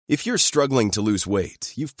If you're struggling to lose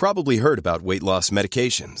weight, you've probably heard about weight loss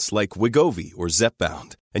medications like Wegovy or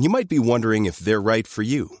Zepbound, and you might be wondering if they're right for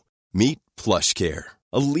you. Meet PlushCare,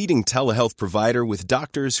 a leading telehealth provider with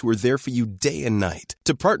doctors who are there for you day and night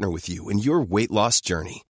to partner with you in your weight loss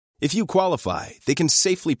journey. If you qualify, they can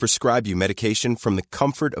safely prescribe you medication from the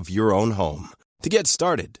comfort of your own home. To get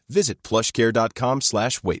started, visit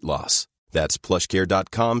plushcare.com/weightloss. That's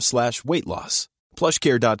plushcare.com/weightloss.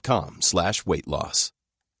 plushcare.com/weightloss.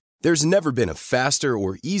 There's never been a faster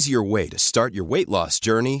or easier way to start your weight loss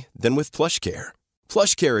journey than with PlushCare.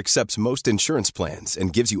 PlushCare accepts most insurance plans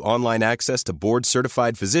and gives you online access to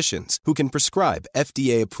board-certified physicians who can prescribe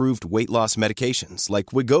FDA-approved weight loss medications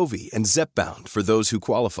like Wegovy and Zepbound for those who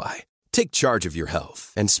qualify. Take charge of your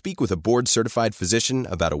health and speak with a board-certified physician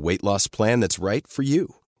about a weight loss plan that's right for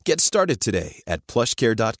you. Get started today at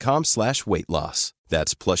plushcare.com/weightloss.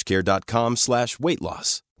 That's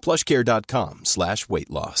plushcare.com/weightloss.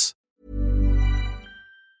 plushcare.com/weightloss.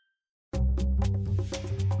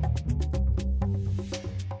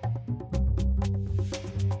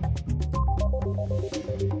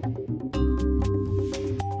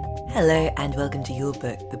 Hello and welcome to Your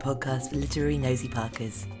Book, the podcast for literary nosy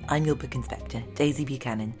parkers. I'm your book inspector, Daisy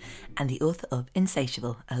Buchanan, and the author of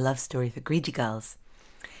Insatiable, a love story for greedy girls.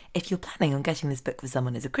 If you're planning on getting this book for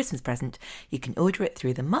someone as a Christmas present, you can order it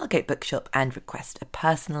through the Margate Bookshop and request a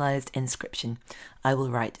personalised inscription. I will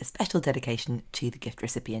write a special dedication to the gift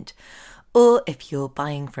recipient. Or if you're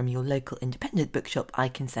buying from your local independent bookshop, I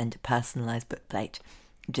can send a personalised bookplate.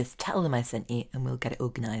 Just tell them I sent you and we'll get it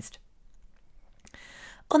organised.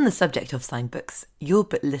 On the subject of signed books, Your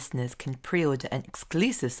Book listeners can pre-order an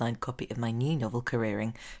exclusive signed copy of my new novel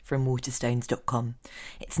Careering from Waterstones.com.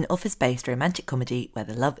 It's an office-based romantic comedy where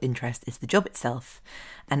the love interest is the job itself,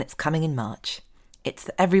 and it's coming in March. It's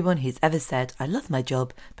for everyone who's ever said, I love my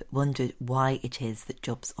job, but wondered why it is that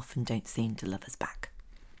jobs often don't seem to love us back.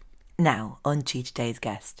 Now, on to today's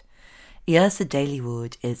guest. Yrsa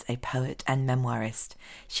Daley-Ward is a poet and memoirist.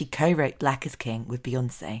 She co-wrote Black is King with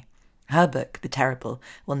Beyoncé. Her book, The Terrible,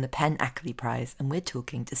 won the PEN Ackley Prize, and we're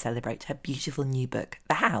talking to celebrate her beautiful new book,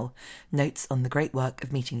 The How, Notes on the Great Work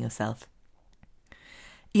of Meeting Yourself.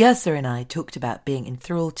 Yrsa and I talked about being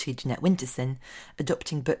enthralled to Jeanette Winterson,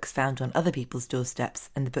 adopting books found on other people's doorsteps,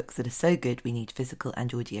 and the books that are so good we need physical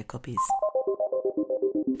and audio copies.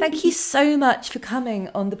 Thank you so much for coming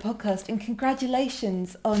on the podcast, and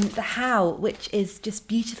congratulations on The How, which is just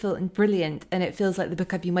beautiful and brilliant, and it feels like the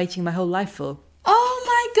book I've been waiting my whole life for. Oh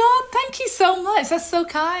my God, thank you so much. That's so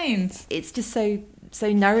kind. It's just so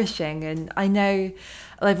nourishing. And I know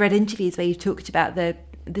I've read interviews where you've talked about the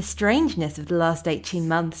strangeness of the last 18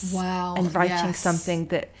 months. Wow. And writing something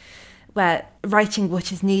where writing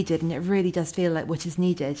what is needed, and it really does feel like what is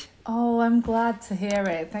needed. Oh, I'm glad to hear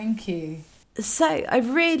it. Thank you. So I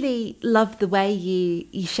really love the way you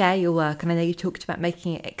share your work, and I know you talked about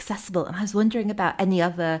making it accessible, and I was wondering about any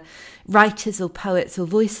other writers or poets or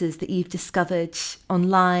voices that you've discovered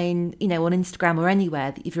online, on Instagram or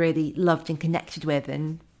anywhere that you've really loved and connected with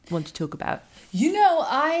and want to talk about.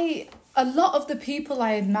 A lot of the people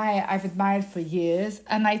I admire, I've admired for years,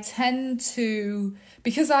 and I tend to,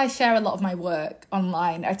 because I share a lot of my work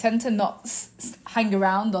online, I tend to not hang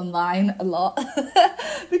around online a lot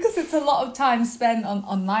because it's a lot of time spent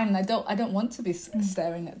online, and I don't want to be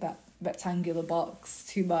staring at that rectangular box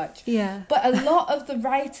too much. Yeah. But a lot of the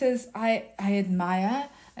writers I admire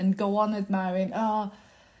and go on admiring are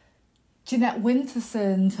Jeanette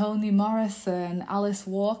Winterson, Toni Morrison, Alice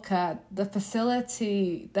Walker. Their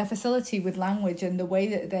facility with language and the way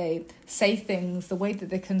that they say things, the way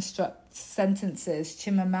that they construct sentences,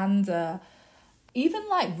 Chimamanda, even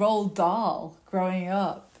like Roald Dahl growing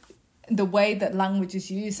up, the way that language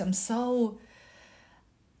is used. I'm so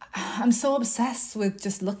obsessed with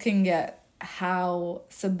just looking at how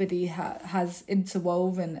somebody has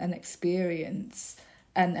interwoven an experience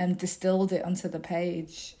and distilled it onto the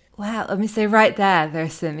page. Wow, I mean, so right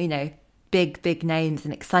there's some, big names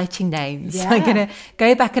and exciting names. Yeah. So I'm going to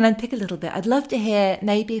go back and unpick a little bit. I'd love to hear,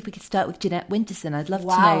 maybe if we could start with Jeanette Winterson. I'd love to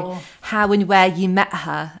know how and where you met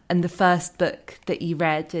her and the first book that you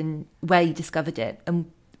read and where you discovered it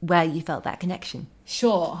and where you felt that connection.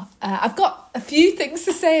 Sure. I've got a few things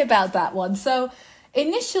to say about that one. So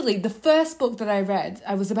initially, the first book that I read,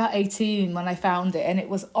 I was about 18 when I found it, and it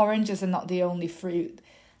was Oranges Are Not the Only Fruit.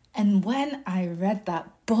 And when I read that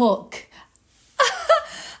book,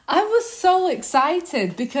 I was so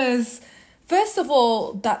excited because, first of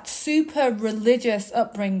all, that super religious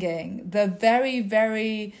upbringing, the very,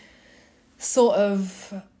 very sort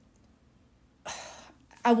of,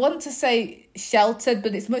 I want to say sheltered,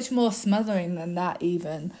 but it's much more smothering than that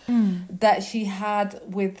even, that she had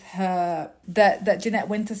with her, that Jeanette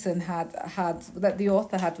Winterson had, that the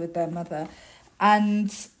author had with their mother.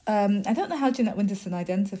 And I don't know how Jeanette Winterson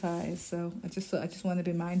identifies, so I just want to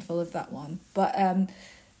be mindful of that one. But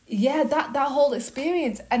yeah, that whole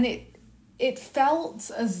experience, and it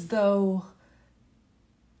felt as though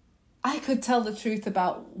I could tell the truth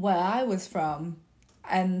about where I was from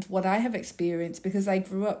and what I have experienced, because I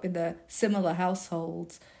grew up in a similar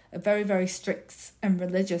household, a very, very strict and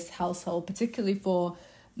religious household, particularly for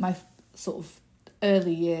my sort of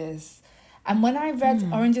early years. And when I read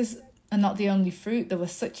Oranges Are Not the Only Fruit, there were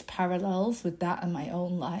such parallels with that in my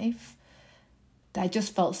own life that I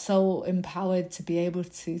just felt so empowered to be able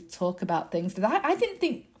to talk about things that I didn't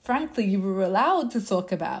think, frankly, you were allowed to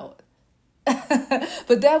talk about.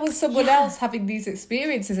 But there was someone else having these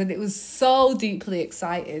experiences, and it was so deeply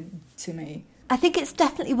exciting to me. I think it's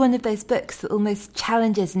definitely one of those books that almost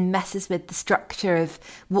challenges and messes with the structure of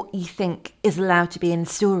what you think is allowed to be in a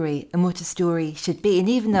story and what a story should be. And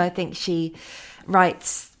even though I think she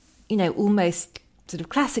writes, almost sort of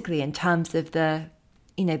classically in terms of the,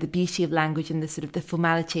 the beauty of language and the sort of the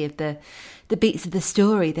formality of the beats of the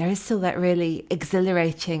story, there is still that really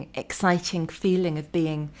exhilarating, exciting feeling of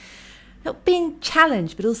being not being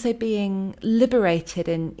challenged, but also being liberated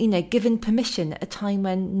and, given permission at a time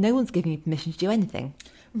when no one's giving you permission to do anything.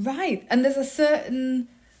 Right. And there's a certain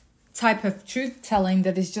type of truth-telling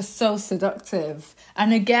that is just so seductive.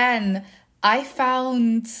 And again, I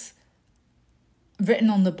found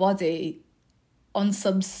Written on the Body on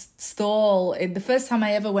some stall. The first time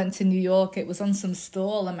I ever went to New York, it was on some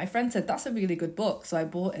stall, and my friend said, that's a really good book, so I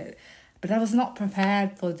bought it. But I was not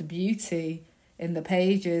prepared for the beauty in the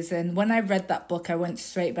pages, and when I read that book, I went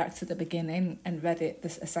straight back to the beginning and read it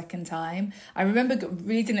a second time. I remember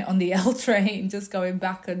reading it on the L train, just going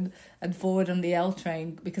back and forward on the L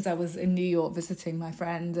train, because I was in New York visiting my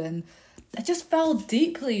friend, and I just fell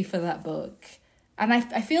deeply for that book. And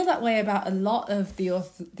I feel that way about a lot of the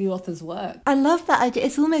author's work. I love that idea.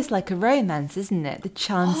 It's almost like a romance, isn't it? The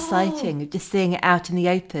chance sighting of just seeing it out in the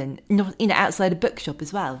open, not outside a bookshop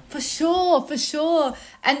as well. For sure.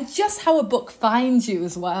 And just how a book finds you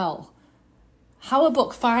as well. How a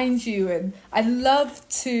book finds you. And I love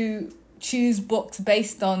to choose books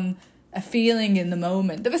based on a feeling in the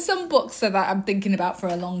moment. There are some books that I'm thinking about for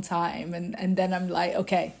a long time, and then I'm like,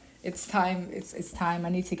 okay, it's time. It's time. I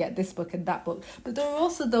need to get this book and that book. But there are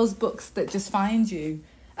also those books that just find you.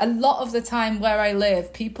 A lot of the time where I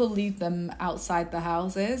live, people leave them outside the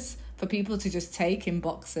houses for people to just take in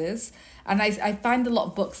boxes. And I find a lot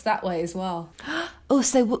of books that way as well.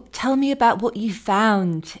 Also, tell me about what you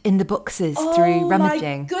found in the boxes through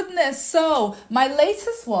rummaging. Oh my goodness. So my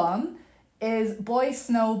latest one is Boy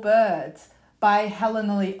Snow Bird by Helen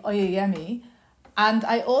Oyeyemi. And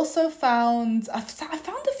I also found a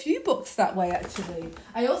few books that way, actually.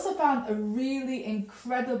 I also found a really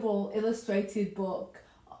incredible illustrated book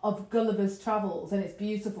of Gulliver's Travels, and it's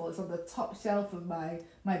beautiful. It's on the top shelf of my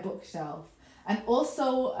bookshelf. And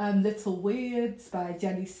also Little Weirds by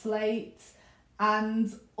Jenny Slate.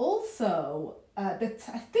 And also, I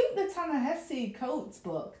think the Ta-Nehisi Coates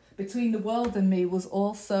book, Between the World and Me, was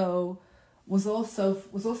also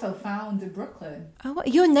found in Brooklyn. Oh,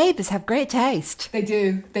 your neighbours have great taste. They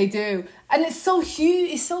do. And it's so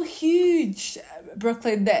huge,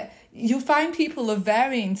 Brooklyn, that you'll find people of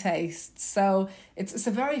varying tastes. So it's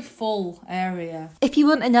a very full area. If you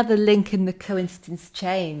want another link in the coincidence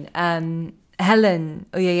chain, Helen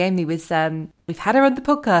Oyeyemi was, we've had her on the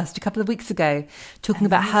podcast a couple of weeks ago, talking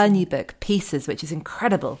about her new book, Pieces, which is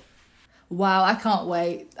incredible. Wow, I can't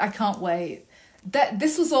wait.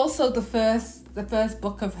 This was also the first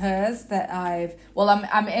book of hers that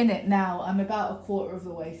I'm in it now. I'm about a quarter of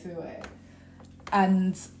the way through it,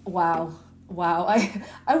 and wow. I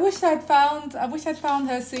wish I'd found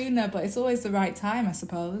her sooner, but it's always the right time, I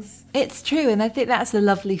suppose. It's true, and I think that's a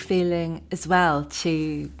lovely feeling as well.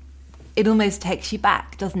 It almost takes you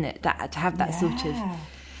back, doesn't it? To have that sort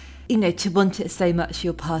of, to want it so much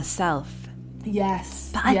your past self. Yes,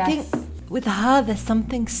 but I think with her, there's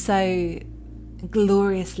something so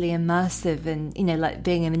gloriously immersive and like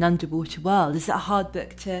being in an underwater world. Is it a hard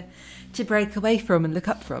book to break away from and look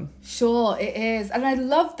up from? Sure, it is. And I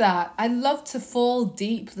love that. I love to fall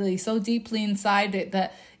so deeply inside it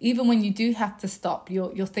that even when you do have to stop,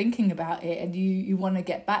 you're thinking about it and you want to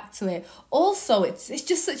get back to it. Also, it's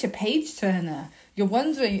just such a page turner. You're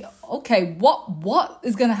wondering, okay, what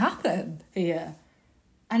is going to happen here?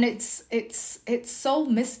 And it's so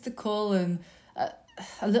mystical and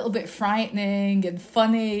a little bit frightening and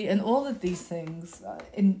funny and all of these things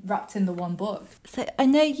wrapped in the one book. So I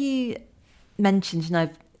know you mentioned, and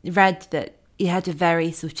I've read that you had a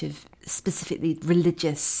very sort of specifically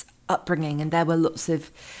religious upbringing, and there were lots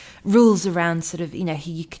of rules around sort of,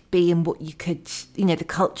 who you could be and what you could, the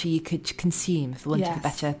culture you could consume, for want of a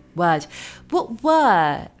better word. What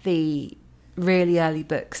were the really early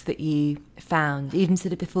books that you found, even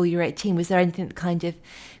sort of before you were 18? Was there anything that kind of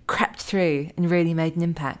crept through and really made an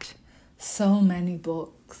impact? So many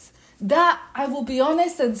books. That, I will be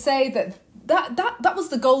honest and say that was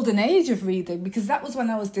the golden age of reading, because that was when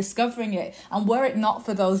I was discovering it. And were it not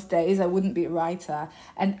for those days, I wouldn't be a writer.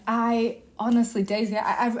 And I, honestly, Daisy,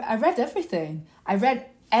 I read everything. I read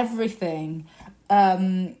everything.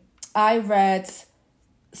 I read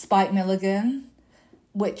Spike Milligan,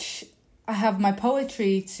 which I have my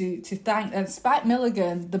poetry to thank. And Spike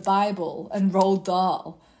Milligan, the Bible, and Roald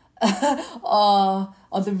Dahl are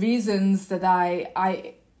the reasons that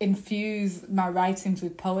I infuse my writings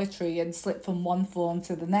with poetry and slip from one form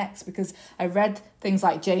to the next, because I read things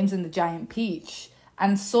like James and the Giant Peach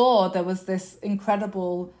and saw there was this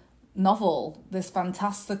incredible novel, this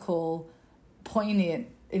fantastical, poignant,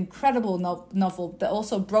 incredible novel that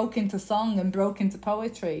also broke into song and broke into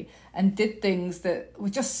poetry and did things that were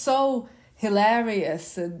just so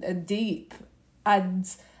hilarious and deep. And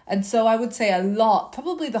so I would say a lot,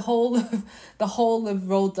 probably the whole of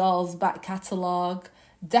Roald Dahl's back catalogue.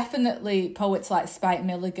 Definitely poets like Spike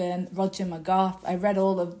Milligan, Roger McGough. I read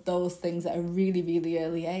all of those things at a really, really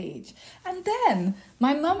early age. And then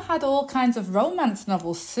my mum had all kinds of romance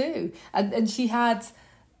novels too. And she had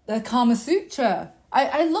the Kama Sutra.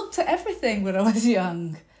 I looked at everything when I was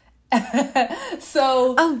young.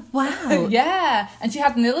 So, oh, wow. Yeah. And she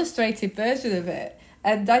had an illustrated version of it.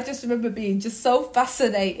 And I just remember being just so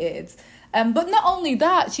fascinated. But not only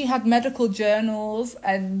that, she had medical journals,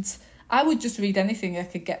 and I would just read anything I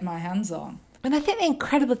could get my hands on. And I think the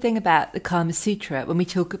incredible thing about the Kama Sutra, when we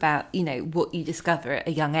talk about, what you discover at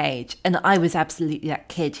a young age, and I was absolutely that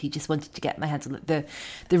kid who just wanted to get my hands on the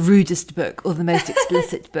rudest book or the most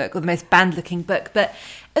explicit book or the most banned-looking book. But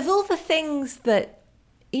of all the things that,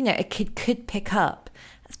 a kid could pick up,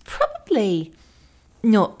 it's probably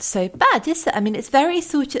not so bad, is it? I mean, it's very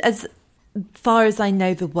sort of, as far as I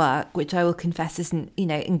know the work, which I will confess isn't,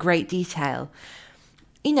 in great detail,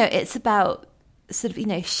 it's about sort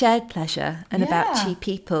of, shared pleasure and about two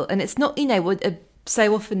people. And it's not,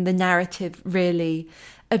 so often the narrative really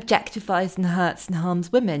objectifies and hurts and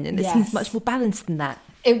harms women. And it seems much more balanced than that.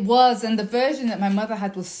 It was. And the version that my mother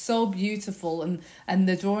had was so beautiful. And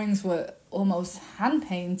the drawings were almost hand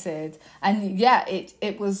painted. And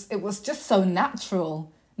it was just so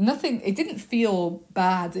natural. Nothing, it didn't feel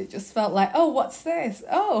bad. It just felt like, oh, what's this?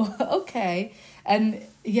 Oh, okay. And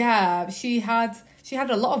she had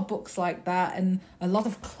a lot of books like that, and a lot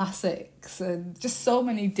of classics, and just so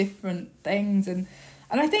many different things. And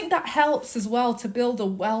I think that helps as well to build a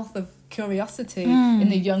wealth of curiosity in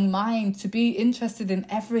the young mind, to be interested in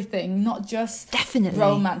everything, not just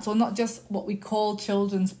romance, or not just what we call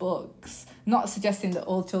children's books. Not suggesting that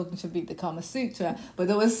all children should read the Kama Sutra, but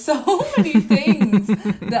there were so many things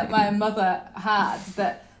that my mother had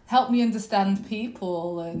that helped me understand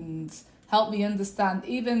people and helped me understand,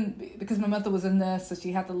 even because my mother was a nurse, so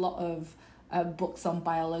she had a lot of books on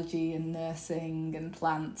biology and nursing and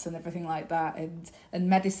plants and everything like that, and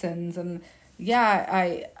medicines. And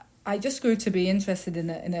I just grew to be interested in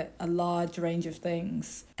a large range of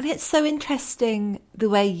things. And it's so interesting the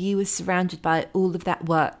way you were surrounded by all of that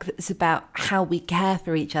work that's about how we care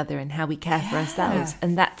for each other and how we care for ourselves.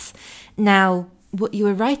 And that's now what you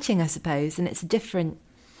were writing, I suppose, and it's a different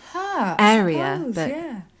area.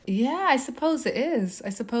 I suppose it is.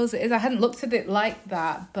 I hadn't looked at it like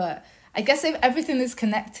that, but I guess everything is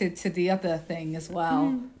connected to the other thing as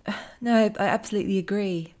well. No, I absolutely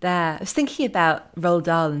agree there. I was thinking about Roald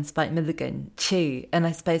Dahl and Spike Milligan too, and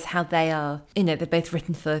I suppose how they are, they're both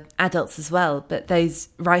written for adults as well, but those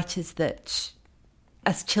writers that,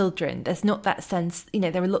 as children, there's not that sense,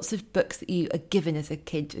 there are lots of books that you are given as a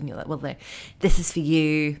kid and you're like, well, no, this is for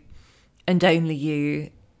you and only you,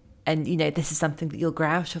 and, this is something that you'll grow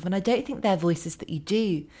out of. And I don't think they're voices that you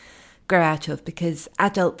do grow out of, because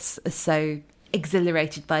adults are so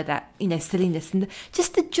exhilarated by that, silliness and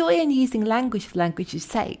just the joy in using language for language's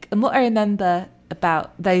sake. And what I remember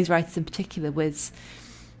about those writers in particular was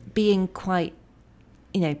being quite,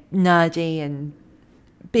 nerdy and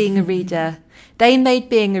being a reader. They made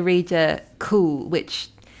being a reader cool, which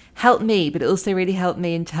helped me, but it also really helped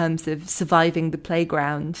me in terms of surviving the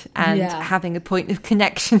playground and having a point of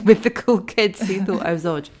connection with the cool kids who thought I was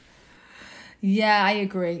odd. Yeah, I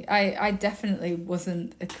agree. I definitely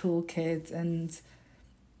wasn't a cool kid, and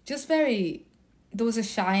just very there was a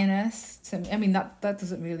shyness to me. I mean, that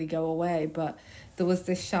doesn't really go away, but there was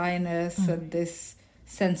this shyness and this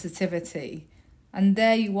sensitivity. And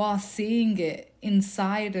there you are seeing it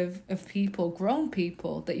inside of people, grown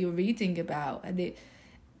people that you're reading about. And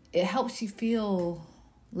it helps you feel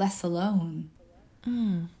less alone.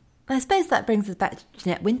 I suppose that brings us back to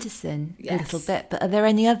Jeanette Winterson a Yes. little bit. But are there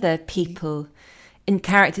any other people and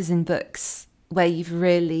characters in books where you've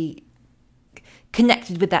really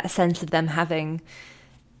connected with that sense of them having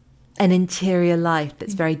an interior life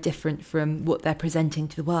that's very different from what they're presenting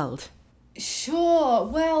to the world? Sure.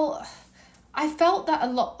 Well, I felt that a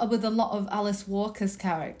lot with a lot of Alice Walker's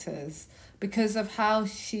characters because of how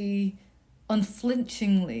she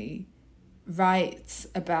unflinchingly writes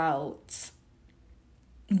about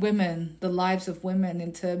women, the lives of women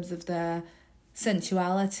in terms of their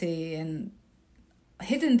sensuality and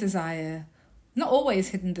hidden desire. Not always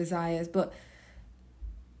hidden desires, but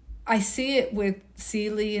I see it with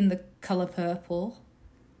Celie in The Colour Purple.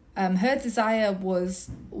 Her desire was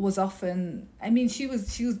often, I mean, she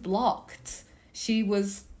was blocked. She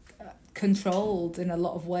was controlled in a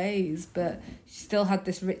lot of ways, but she still had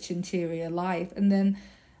this rich interior life. And then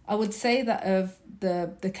I would say that of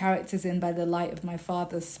the characters in By the Light of My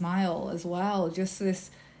Father's Smile as well, just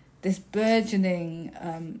this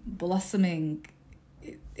burgeoning, blossoming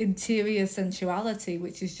interior sensuality,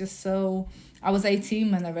 which is just so... I was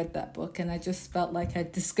 18 when I read that book, and I just felt like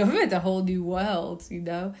I'd discovered a whole new world, you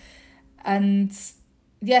know? And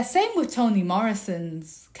yeah, same with Toni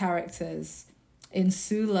Morrison's characters in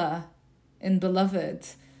Sula, in Beloved.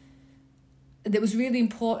 It was really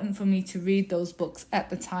important for me to read those books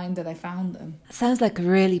at the time that I found them. Sounds like a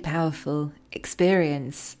really powerful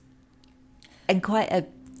experience and quite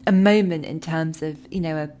a moment in terms of, you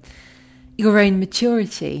know, your own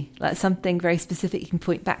maturity, like something very specific you can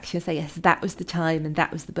point back to and say, yes, that was the time and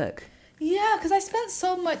that was the book. Yeah, because I spent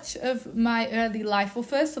so much of my early life. Well,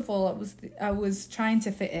 first of all, I was trying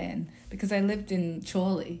to fit in because I lived in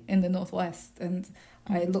Chorley in the northwest, and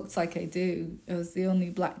I looked like I do. I was the only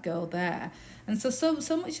black girl there, and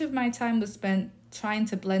so much of my time was spent trying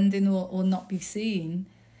to blend in or not be seen.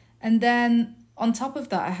 And then on top of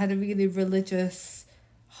that, I had a really religious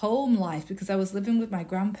home life because I was living with my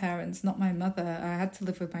grandparents, not my mother. I had to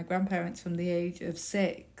live with my grandparents from the age of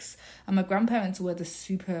 6, and my grandparents were the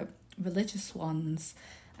super religious ones.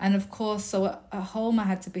 And of course, so at home I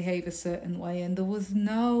had to behave a certain way, and there was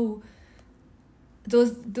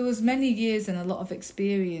many years and a lot of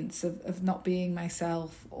experience of not being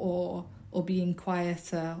myself or being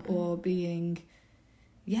quieter or being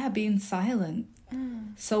silent.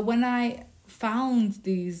 So when I found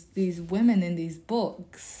these women in these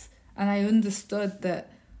books, and I understood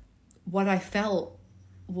that what I felt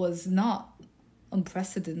was not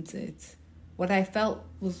unprecedented, what I felt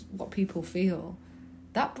was what people feel,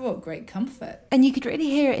 that brought great comfort. And you could really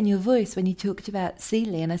hear it in your voice when you talked about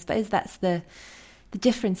Celie, and I suppose that's the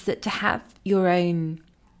difference, that to have your own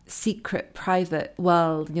secret, private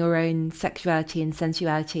world, and your own sexuality and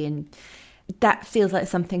sensuality, and that feels like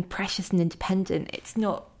something precious and independent. It's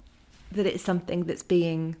not that it's something that's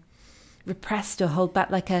being repressed or held back,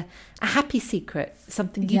 like a happy secret,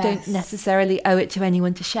 something you don't necessarily owe it to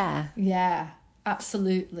anyone to share. Yeah,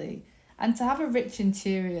 absolutely. And to have a rich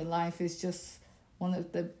interior life is just one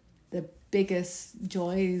of the biggest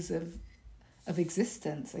joys of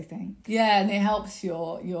existence, I think. Yeah, and it helps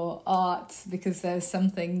your art because there's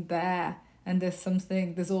something there, and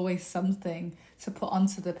there's always something to put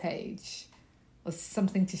onto the page or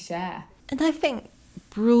something to share. And I think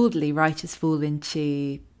broadly writers fall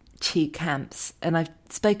into two camps, and I've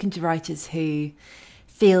spoken to writers who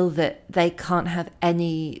feel that they can't have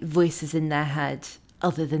any voices in their head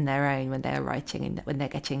other than their own when they're writing and when they're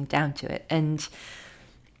getting down to it. And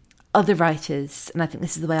other writers, and I think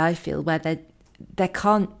this is the way I feel, where there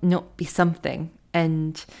can't not be something,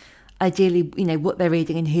 and ideally, you know, what they're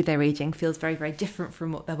reading and who they're reading feels very, very different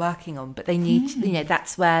from what they're working on, but they need, you know,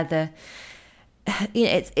 that's where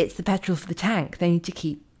it's the petrol for the tank. They need to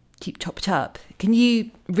keep topped up. Can you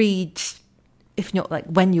read, if not like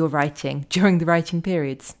when you're writing, during the writing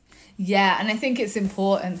periods? Yeah, and I think it's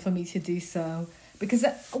important for me to do so because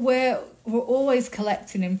we're always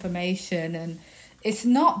collecting information, and it's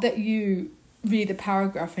not that you read a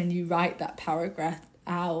paragraph and you write that paragraph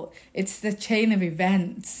out. It's the chain of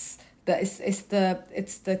events, that it's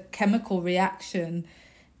the chemical reaction.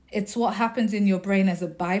 It's what happens in your brain as a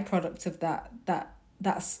byproduct of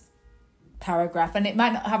that's paragraph, and it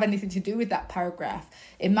might not have anything to do with that paragraph.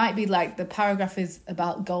 It might be like the paragraph is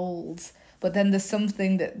about gold, but then there's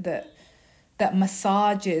something that that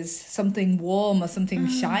massages something warm or something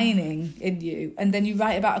shining in you, and then you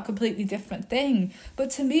write about a completely different thing.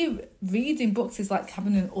 But to me, reading books is like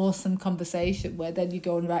having an awesome conversation where then you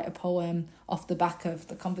go and write a poem off the back of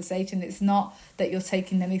the conversation. It's not that you're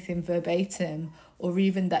taking anything verbatim or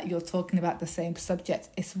even that you're talking about the same subject.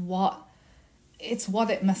 It's what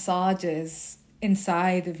it massages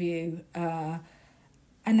inside of you. And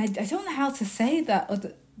I don't know how to say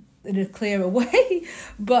that in a clearer way,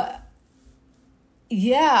 but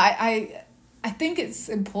yeah, I think it's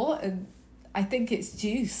important. I think it's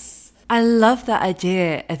juice. I love that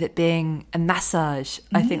idea of it being a massage.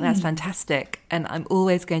 I think that's fantastic. And I'm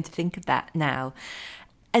always going to think of that now.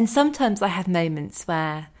 And sometimes I have moments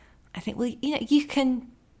where I think, well, you can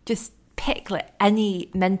just pick like any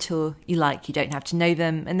mentor you like. You don't have to know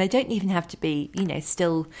them, and they don't even have to be,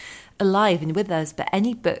 still alive and with us. But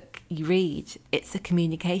any book you read, it's a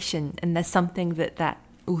communication, and there's something that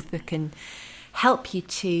author can help you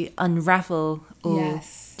to unravel or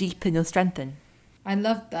deepen or strengthen. I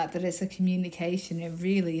love that it's a communication. It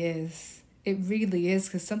really is. It really is,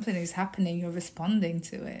 because something is happening. You're responding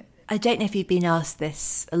to it. I don't know if you've been asked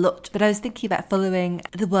this a lot, but I was thinking about following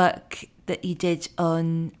the work that you did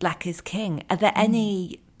on Black is King. Are there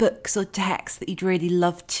any books or texts that you'd really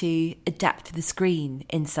love to adapt to the screen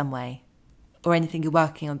in some way? Or anything you're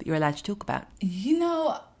working on that you're allowed to talk about?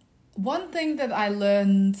 One thing that I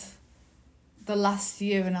learned the last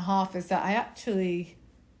year and a half is that I actually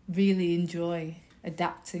really enjoy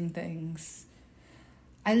adapting things.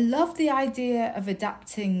 I love the idea of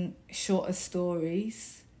adapting shorter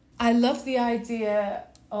stories. I love the idea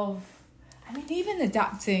of, even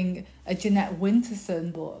adapting a Jeanette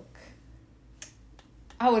Winterson book.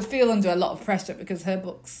 I would feel under a lot of pressure because her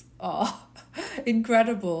books are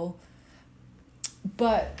incredible.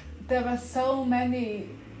 But there are so many,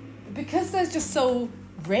 because they're just so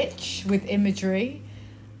rich with imagery,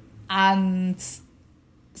 and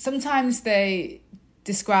sometimes they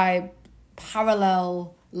describe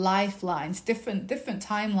parallel lifelines, different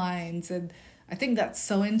timelines, and I think that's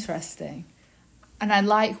so interesting. And I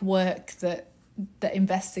like work that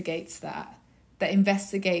investigates that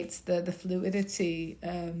investigates the fluidity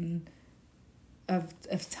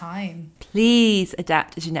of time. Please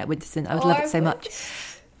adapt to Jeanette Winterson. I would love it so much.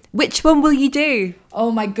 Which one will you do?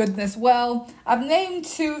 Oh my goodness. Well, I've named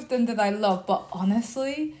two of them that I love, but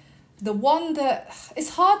honestly, the one that... It's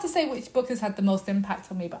hard to say which book has had the most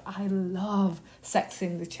impact on me, but I love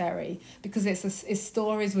Sexing the Cherry, because it's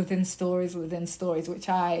stories within stories within stories, which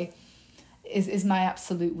is my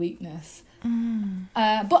absolute weakness.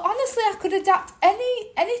 But honestly, I could adapt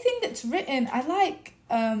anything that's written. I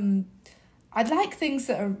like things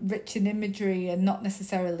that are rich in imagery and not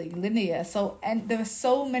necessarily linear. And there are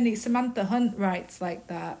so many... Samantha Hunt writes like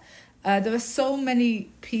that. There are so many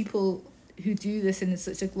people who do this in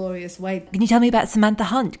such a glorious way. Can you tell me about Samantha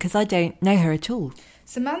Hunt? Because I don't know her at all.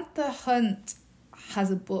 Samantha Hunt has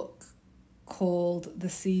a book called The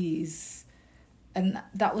Seas. And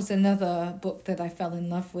that was another book that I fell in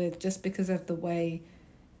love with just because of the way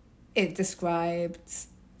it described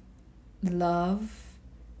love,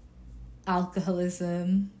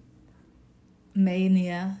 alcoholism,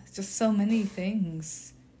 mania, just so many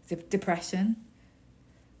things, depression.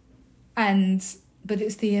 But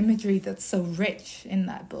it's the imagery that's so rich in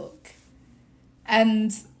that book.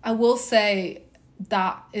 And I will say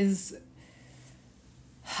I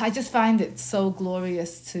just find it so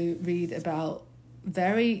glorious to read about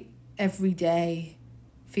very everyday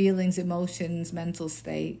feelings, emotions, mental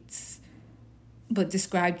states, but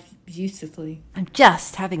described beautifully. I'm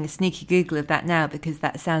just having a sneaky Google of that now because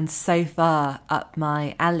that sounds so far up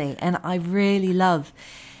my alley. And I really love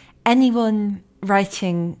anyone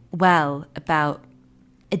writing well about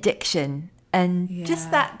addiction and just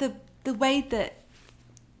that the way that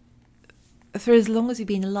for as long as we've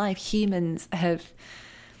been alive, humans have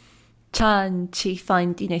turned to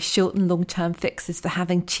find, short and long-term fixes for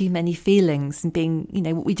having too many feelings and being,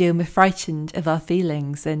 what we do when we're frightened of our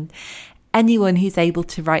feelings. And anyone who's able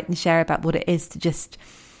to write and share about what it is to just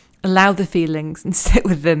allow the feelings and sit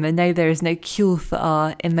with them and know there is no cure for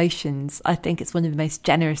our emotions, I think it's one of the most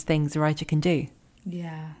generous things a writer can do.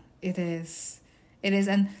 Yeah, it is. It is.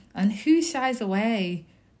 And who shies away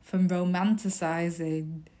from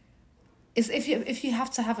romanticizing? If you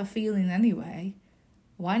have to have a feeling anyway,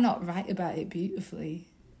 why not write about it beautifully?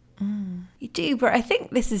 You do, but I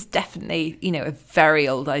think this is definitely, a very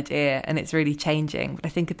old idea and it's really changing. But I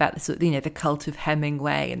think about the sort of, the cult of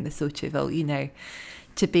Hemingway and the sort of,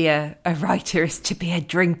 to be a writer is to be a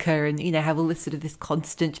drinker and, have all this sort of this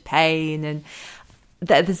constant pain. And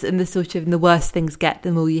the sort of the worse things get,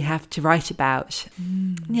 the more you have to write about.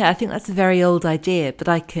 Yeah, I think that's a very old idea, but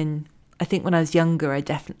I think when I was younger, I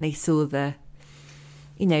definitely saw the,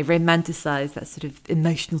 romanticize that sort of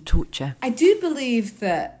emotional torture. I do believe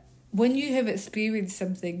that when you have experienced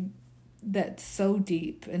something that's so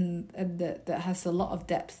deep and that has a lot of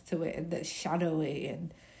depth to it and that's shadowy,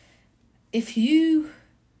 and if you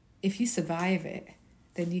survive it,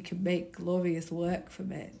 then you can make glorious work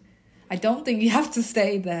from it. I don't think you have to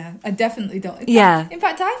stay there. I definitely don't. In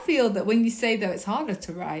fact, I feel that when you stay there, it's harder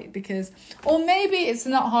to write or maybe it's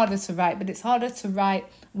not harder to write, but it's harder to write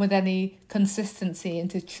with any consistency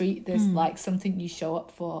and to treat this like something you show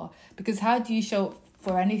up for. Because how do you show up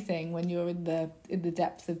for anything when you're in the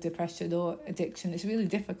depths of depression or addiction? It's really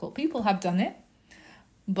difficult. People have done it,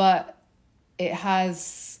 but it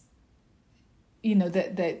has,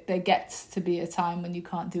 there gets to be a time when you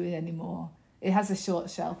can't do it anymore. It has a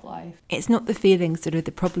short shelf life. It's not the feelings that are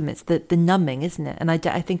the problem, it's the numbing, isn't it? And I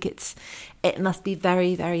think it must be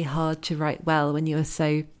very, very hard to write well when you're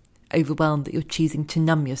so overwhelmed that you're choosing to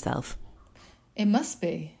numb yourself. It must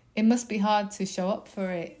be. It must be hard to show up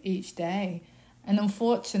for it each day. And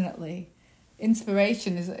unfortunately,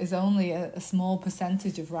 inspiration is only a small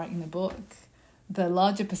percentage of writing a book. The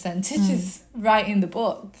larger percentage is writing the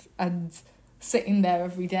book and sitting there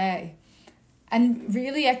every day. And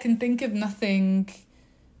really, I can think of nothing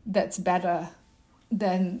that's better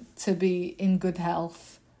than to be in good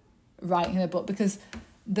health writing a book, because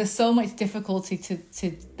there's so much difficulty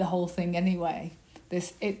to the whole thing anyway.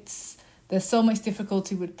 There's so much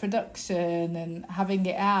difficulty with production and having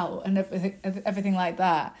it out and everything like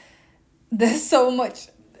that. There's so much.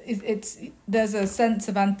 There's a sense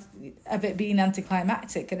of it being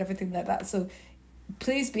anticlimactic and everything like that. So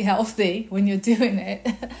please be healthy when you're doing it,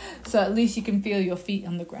 so at least you can feel your feet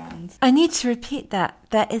on the ground. I need to repeat that.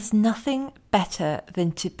 There is nothing better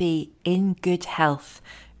than to be in good health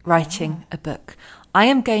writing a book. I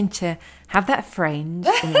am going to have that framed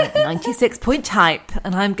in a 96-point type,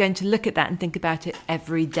 and I'm going to look at that and think about it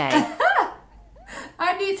every day.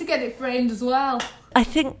 I need to get it framed as well. I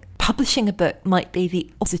think publishing a book might be the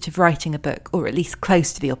opposite of writing a book, or at least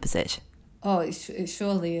close to the opposite. Oh, it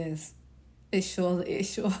surely is. It sure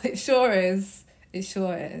is. It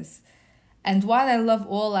sure is. And while I love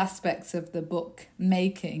all aspects of the book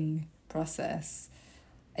making process,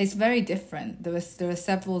 it's very different. There are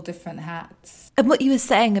several different hats. And what you were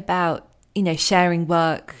saying about, sharing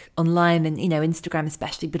work online and, Instagram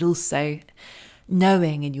especially, but also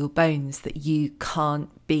knowing in your bones that you can't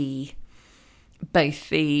be both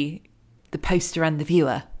the poster and the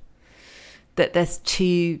viewer, that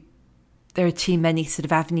there are too many sort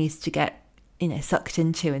of avenues to get sucked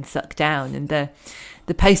into and sucked down, and the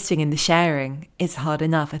posting and the sharing is hard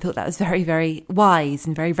enough. I thought that was very, very wise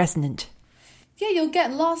and very resonant. Yeah, you'll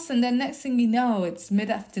get lost, and then next thing you know, it's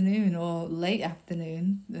mid-afternoon or late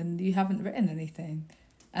afternoon, and you haven't written anything.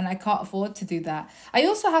 And I can't afford to do that. I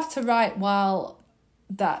also have to write while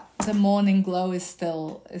the morning glow is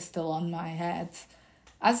still on my head.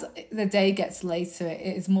 As the day gets later,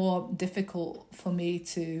 it is more difficult for me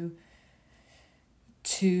to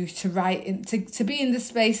write, to be in the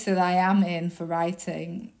space that I am in for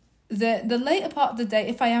writing. The later part of the day,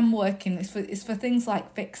 if I am working, it's for things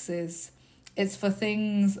like fixes. It's for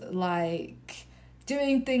things like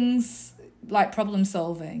doing things like problem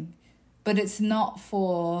solving, but it's not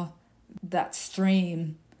for that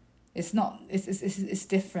stream. It's not. It's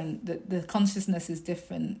different. The consciousness is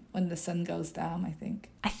different when the sun goes down, I think.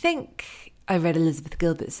 I read Elizabeth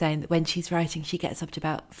Gilbert saying that when she's writing, she gets up to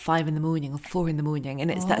about 5 a.m. or 4 a.m,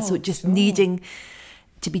 and it's that sort of just needing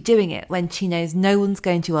to be doing it when she knows no one's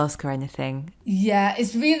going to ask her anything. Yeah,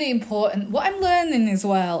 it's really important. What I'm learning as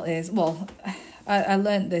well is, I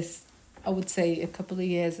learned this, I would say, a couple of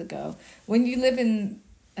years ago. When you live in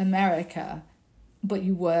America, but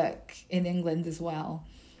you work in England as well,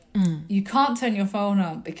 you can't turn your phone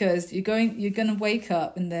on, because you're going to wake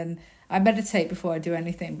up, and then I meditate before I do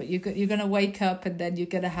anything, but you're going to wake up, and then you're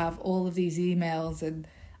going to have all of these emails and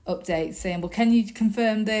updates saying, well, can you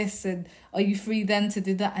confirm this, and are you free then to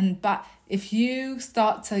do that? But if you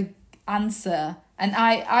start to answer, and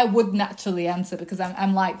I would naturally answer, because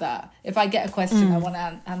I'm like that. If I get a question, I want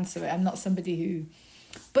to answer it. I'm not somebody who,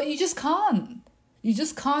 but you just can't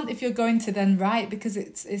if you're going to then write, because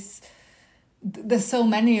it's there's so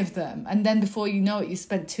many of them, and then before you know it, you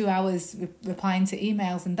spent 2 hours replying to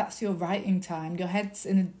emails, and that's your writing time. Your head's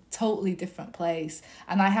in a totally different place,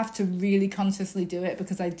 and I have to really consciously do it,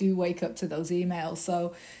 because I do wake up to those emails.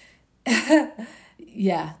 So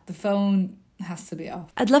yeah, the phone has to be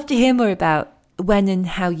off. I'd love to hear more about when and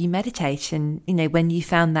how you meditate, and when you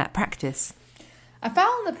found that practice. I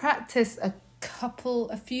found the practice a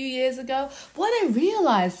few years ago. What I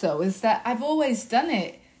realised though is that I've always done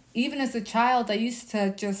it. Even as a child, I used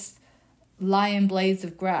to just lie in blades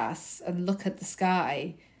of grass and look at the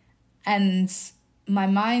sky, and my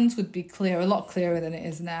mind would be clear, a lot clearer than it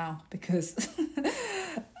is now, because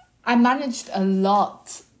I managed a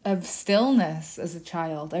lot of stillness as a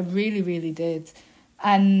child. I really, really did.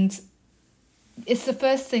 And it's the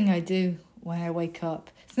first thing I do when I wake up.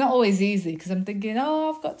 It's not always easy because I'm thinking,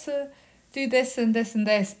 oh, I've got to do this and this and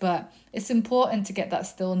this, but it's important to get that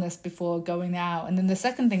stillness before going out. And then the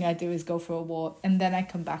second thing I do is go for a walk, and then I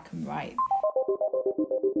come back and write.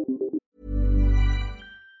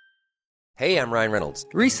 Hey, I'm Ryan Reynolds.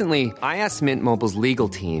 Recently, I asked Mint Mobile's legal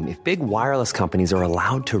team if big wireless companies are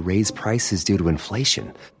allowed to raise prices due to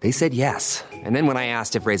inflation. They said yes. And then when I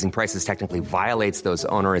asked if raising prices technically violates those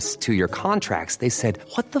onerous 2-year contracts, they said,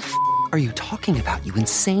 what the f*** are you talking about, you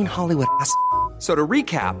insane Hollywood ass f- So to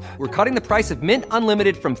recap, we're cutting the price of Mint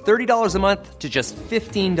Unlimited from $30 a month to just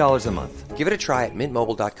 $15 a month. Give it a try at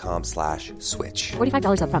mintmobile.com/switch.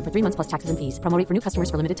 $45 up front for 3 months plus taxes and fees. Promo rate for new customers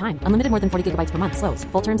for limited time. Unlimited more than 40 gigabytes per month. Slows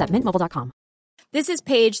full terms at mintmobile.com. This is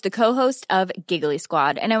Paige, the co-host of Giggly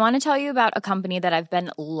Squad, and I want to tell you about a company that I've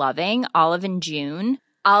been loving, Olive & June.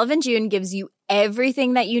 Olive & June gives you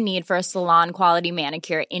everything that you need for a salon-quality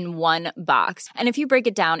manicure in one box. And if you break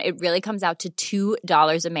it down, it really comes out to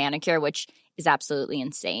 $2 a manicure, which is absolutely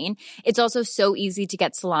insane. It's also so easy to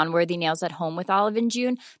get salon-worthy nails at home with Olive &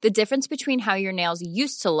 June. The difference between how your nails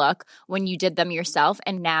used to look when you did them yourself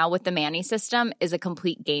and now with the Mani system is a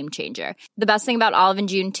complete game changer. The best thing about Olive &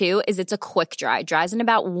 June, too, is it's a quick dry. Dries in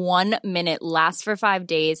about 1 minute, lasts for 5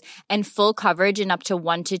 days, and full coverage in up to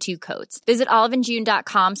 1 to 2 coats. Visit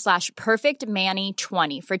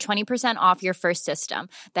oliveandjune.com/perfectmani20 for 20% off your first system.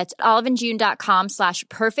 That's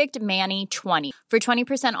oliveandjune.com/perfectmani20 for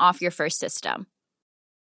 20% off your first system.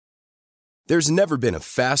 There's never been a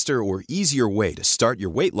faster or easier way to start your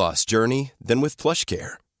weight loss journey than with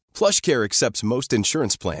PlushCare. PlushCare accepts most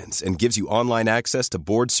insurance plans and gives you online access to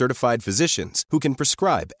board-certified physicians who can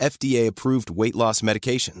prescribe FDA-approved weight loss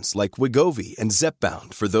medications like Wegovy and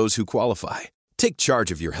Zepbound for those who qualify. Take charge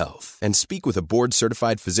of your health and speak with a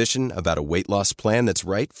board-certified physician about a weight loss plan that's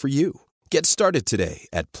right for you. Get started today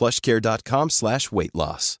at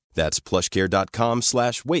plushcare.com/weight-loss. That's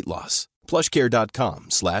plushcare.com/weight-loss.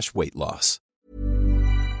 plushcare.com/weight-loss.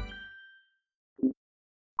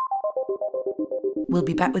 We'll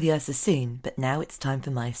be back with Yrsa soon, but now it's time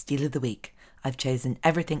for my Steal of the Week. I've chosen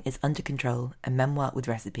Everything is Under Control, a memoir with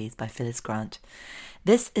recipes by Phyllis Grant.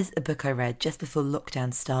 This is a book I read just before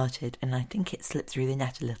lockdown started, and I think it slipped through the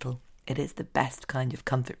net a little. It is the best kind of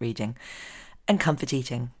comfort reading and comfort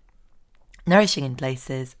eating. Nourishing in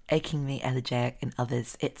places, achingly elegiac in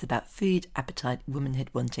others, it's about food, appetite, womanhood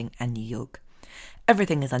wanting, and New York.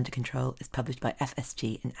 Everything is Under Control is published by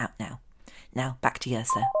FSG and out now. Now, back to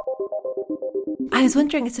Yrsa. I was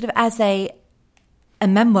wondering, sort of as a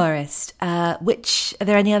memoirist, are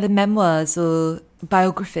there any other memoirs or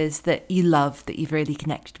biographies that you love that you've really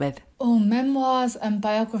connected with? Oh, memoirs and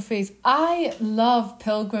biographies. I love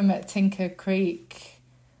Pilgrim at Tinker Creek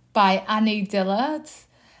by Annie Dillard.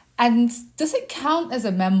 And does it count as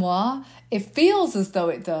a memoir? It feels as though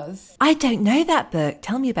it does. I don't know that book.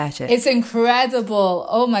 Tell me about it. It's incredible.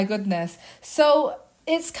 Oh my goodness. So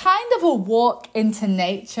it's kind of a walk into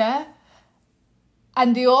nature.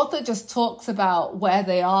 And the author just talks about where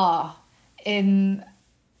they are in,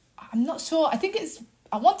 I'm not sure, I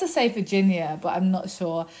want to say Virginia, but I'm not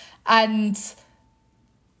sure. And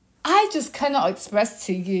I just cannot express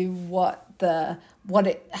to you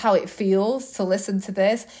how it feels to listen to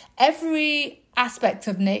this. Every aspect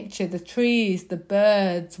of nature, the trees, the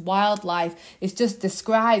birds, wildlife, is just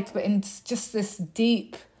described, but in just this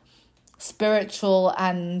deep, spiritual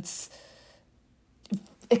and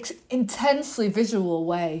intensely visual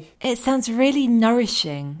way. It sounds really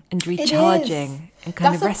nourishing and recharging and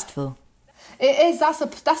kind of restful. It is. That's the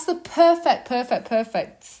perfect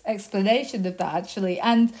explanation of that, actually.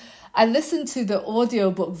 And I listen to the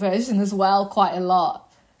audiobook version as well quite a lot.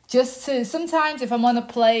 Just to, sometimes if I'm on a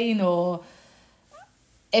plane or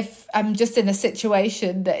if I'm just in a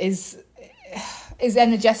situation that is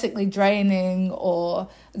energetically draining or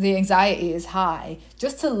the anxiety is high,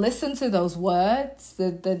 just to listen to those words,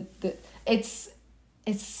 it's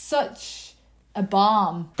such a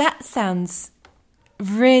balm. That sounds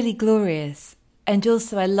really glorious. And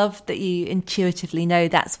also I love that you intuitively know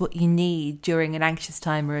that's what you need during an anxious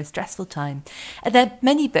time or a stressful time. Are there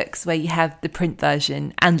many books where you have the print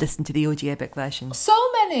version and listen to the audiobook version? So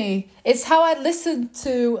many. It's how I listened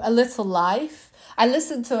to A Little Life. I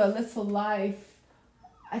listened to A Little Life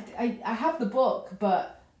I have the book,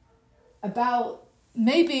 but about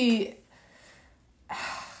maybe,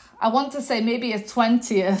 I want to say maybe a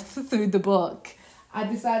 20th through the book, I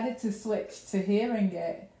decided to switch to hearing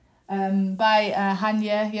it by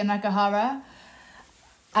Hanya Yanagihara,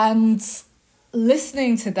 and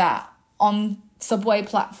listening to that on subway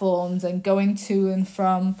platforms and going to and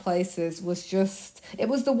from places was just, it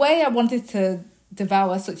was the way I wanted to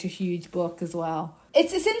devour such a huge book as well.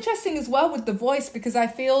 It's interesting as well with the voice, because I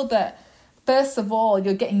feel that first of all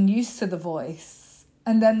you're getting used to the voice,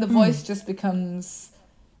 and then the voice just becomes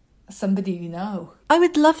somebody you know. I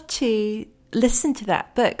would love to listen to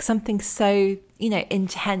that book, something so, you know,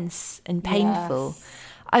 intense and painful. Yes.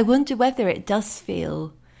 I wonder whether it does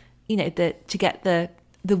feel, you know, to get the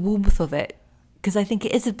warmth of it, because I think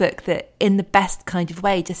it is a book that in the best kind of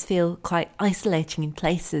way just feel quite isolating in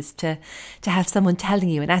places to have someone telling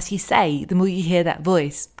you. And as you say, the more you hear that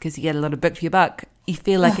voice, because you get a lot of book for your buck, you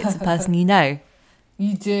feel like it's a person you know.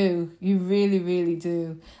 You do. You really, really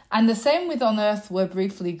do. And the same with On Earth We're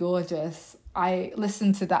Briefly Gorgeous. I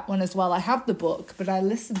listened to that one as well. I have the book, but I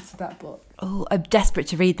listened to that book. Oh, I'm desperate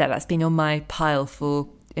to read that. That's been on my pile for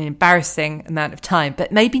an embarrassing amount of time,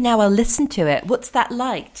 but maybe now I'll listen to it. What's that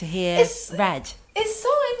like to hear read? It's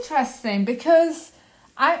so interesting because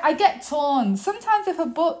I get torn. Sometimes if a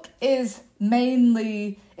book is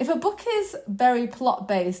very plot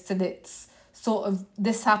based and it's sort of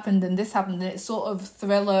this happened and it's sort of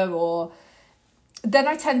thriller, or then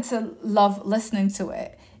I tend to love listening to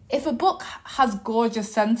it. If a book has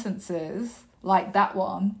gorgeous sentences like that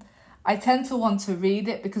one, I tend to want to read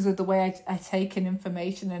it because of the way I take in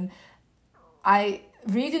information. And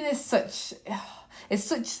reading is such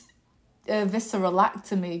a visceral act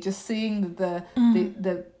to me, just seeing the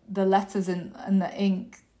letters and the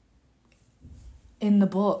ink in the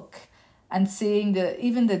book, and seeing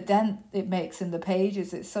even the dent it makes in the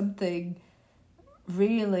pages. It's something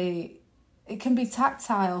really, it can be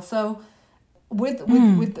tactile. So with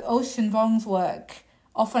Ocean Vuong's work,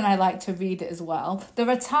 often I like to read it as well. There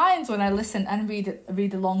are times when I listen and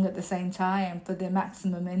read along at the same time for the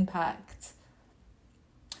maximum impact.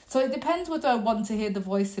 So it depends whether I want to hear the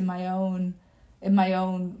voice in my own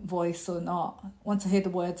voice or not. Want to hear the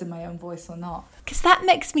words in my own voice or not. Because that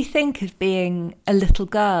makes me think of being a little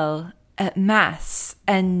girl at Mass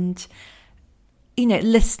and, you know,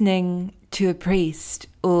 listening to a priest,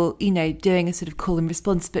 or, you know, doing a sort of call and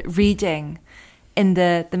response, but reading in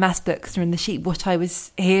the Mass books or in the sheet what I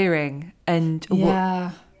was hearing and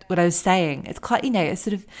what I was saying. It's quite, you know, it's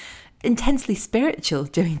sort of intensely spiritual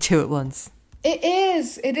doing two at once. It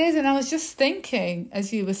is. And I was just thinking,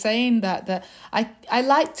 as you were saying that I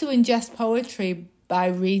like to ingest poetry by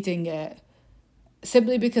reading it,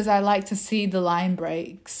 simply because I like to see the line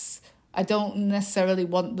breaks. I don't necessarily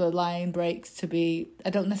want the line breaks I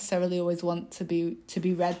don't necessarily always want to be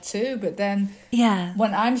read to, but then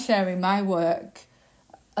when I'm sharing my work,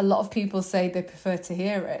 a lot of people say they prefer to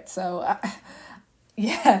hear it. So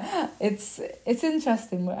it's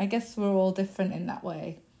interesting. I guess we're all different in that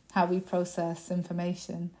way, how we process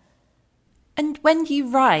information. And when you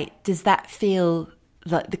write, does that feel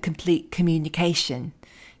like the complete communication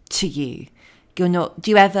to you?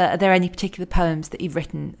 Are there any particular poems that you've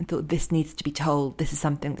written and thought this needs to be told, this is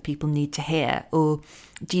something that people need to hear? Or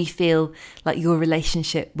do you feel like your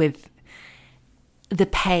relationship with the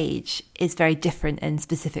page is very different and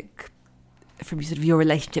specific from sort of your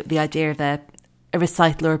relationship with the idea of a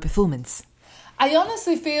recital or a performance? I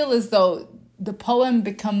honestly feel as though the poem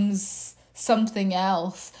becomes something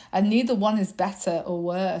else, and neither one is better or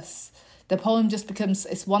worse. The poem just becomes,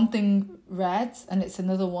 it's one thing read and it's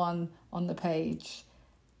another one on the page.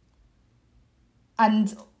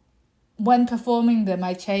 And when performing them,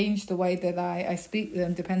 I change the way that I speak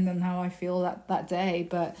them depending on how I feel that day.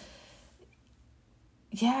 But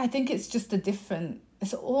yeah, I think it's just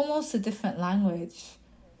it's almost a different language.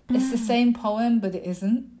 It's the same poem, but it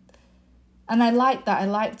isn't. And I like that. I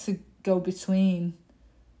like to go between.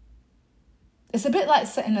 It's a bit like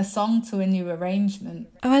setting a song to a new arrangement.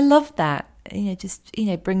 Oh, I love that. You know, just, you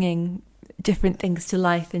know, bringing different things to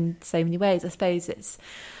life in so many ways. I suppose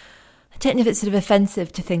I don't know if it's sort of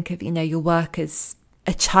offensive to think of, you know, your work as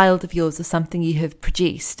a child of yours or something you have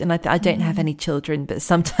produced. And I don't have any children, but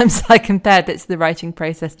sometimes I compare bits of the writing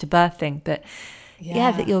process to birthing. But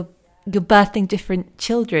that you're birthing different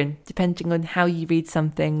children depending on how you read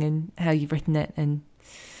something and how you've written it, and,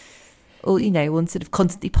 or, you know, one sort of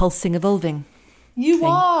constantly pulsing, evolving. You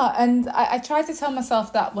are, and I try to tell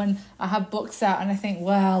myself that when I have books out, and I think,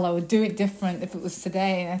 well, I would do it different if it was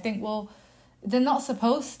today. And I think, well, they're not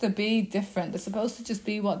supposed to be different. They're supposed to just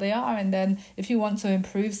be what they are. And then if you want to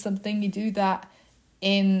improve something, you do that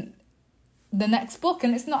in the next book,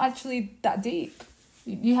 and it's not actually that deep.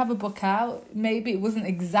 You have a book out, maybe it wasn't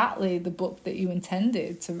exactly the book that you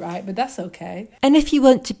intended to write, but that's okay. And if you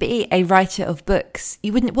want to be a writer of books,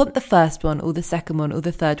 you wouldn't want the first one or the second one or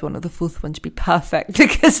the third one or the fourth one to be perfect,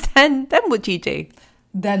 because then what do you do?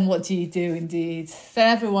 Then what do you do, indeed?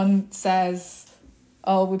 Then everyone says,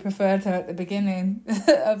 oh, we preferred her at the beginning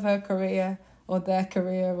of her career, or their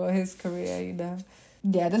career, or his career, you know.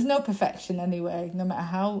 Yeah, there's no perfection anyway, no matter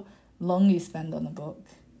how long you spend on a book.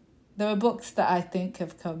 There are books that I think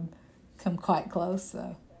have come quite close,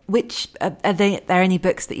 though. Which, are there any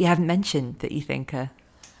books that you haven't mentioned that you think are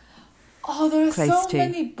Oh, there are so to?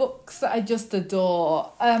 many books that I just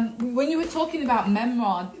adore. When you were talking about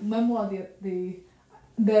memoir, the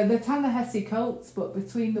Ta-Nehisi Coates book,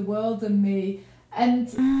 Between the World and Me, and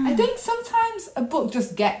I think sometimes a book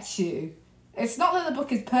just gets you. It's not that the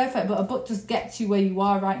book is perfect, but a book just gets you where you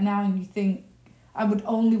are right now, and you think, I would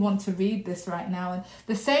only want to read this right now. And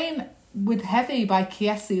the same with Heavy by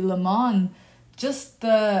Kiesi Lamont. Just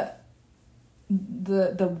the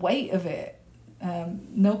weight of it.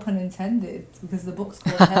 No pun intended, because the book's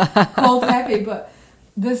called Heavy. But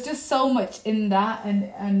there's just so much in that,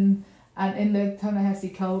 and in the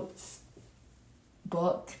Ta-Nehisi Coates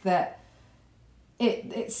book, that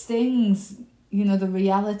it stings, you know, the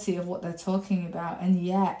reality of what they're talking about, and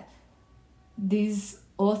yet these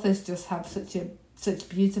authors just have such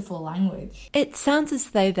beautiful language. It sounds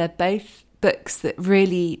as though they're both books that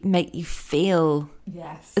really make you feel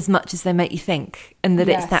as much as they make you think, and that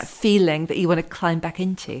it's that feeling that you want to climb back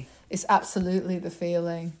into. It's absolutely the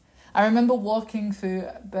feeling. I remember walking through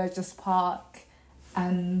Burgess Park,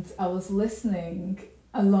 and I was listening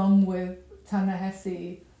along with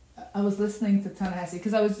Ta-Nehisi. I was listening to Ta-Nehisi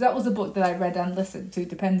because that was a book that I read and listened to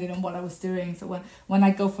depending on what I was doing. So when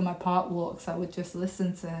I go for my park walks, I would just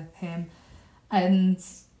listen to him. And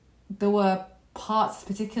there were parts,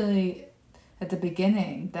 particularly at the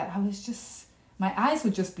beginning, that I was just, my eyes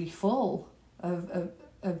would just be full of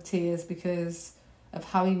tears because of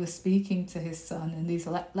how he was speaking to his son. And these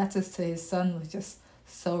letters to his son were just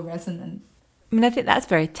so resonant. I mean, I think that's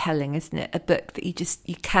very telling, isn't it? A book that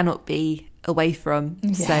you cannot be away from.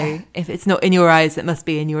 Yeah. So if it's not in your eyes, it must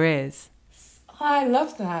be in your ears. Oh, I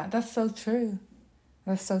love that. That's so true.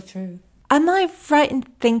 That's so true. Am I right in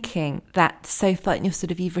thinking that so far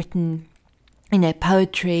you've written, you know,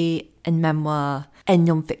 poetry and memoir and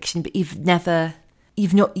non-fiction, but you've not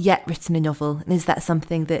yet written a novel? And is that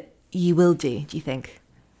something that you will do you think?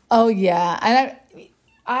 Oh yeah, and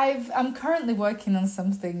I'm currently working on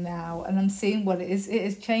something now, and I'm seeing what it is. It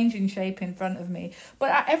is changing shape in front of me.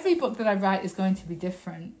 But every book that I write is going to be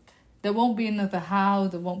different. There won't be another How,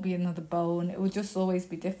 there won't be another Bone. It will just always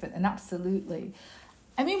be different, and absolutely.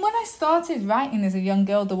 I mean, when I started writing as a young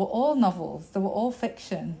girl, they were all novels. They were all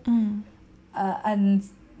fiction. And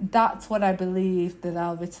that's what I believe that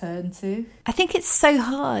I'll return to. I think it's so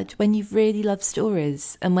hard when you really love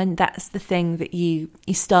stories, and when that's the thing that you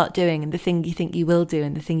start doing, and the thing you think you will do,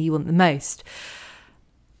 and the thing you want the most.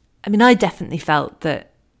 I mean, I definitely felt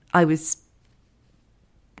that I was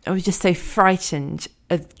just so frightened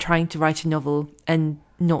of trying to write a novel and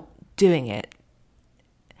not doing it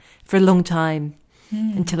for a long time.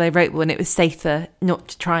 Until I wrote one, it was safer not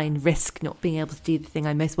to try and risk not being able to do the thing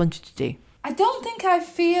I most wanted to do. I don't think I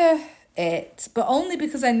fear it, but only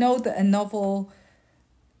because I know that a novel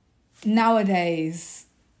nowadays,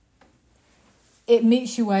 it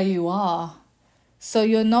meets you where you are. So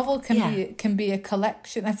your novel can be a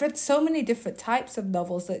collection. I've read so many different types of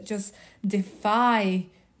novels that just defy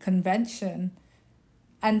convention,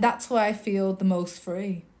 and that's where I feel the most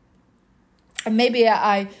free. And maybe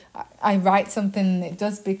I write something and it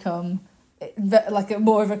does become like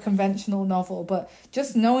more of a conventional novel, but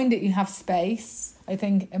just knowing that you have space, I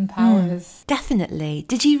think, empowers. Definitely.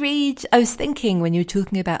 Did you read, I was thinking when you were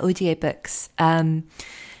talking about audiobooks,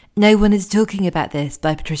 No One Is Talking About This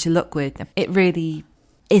by Patricia Lockwood. It really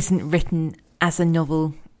isn't written as a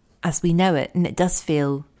novel as we know it, and it does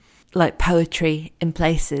feel like poetry in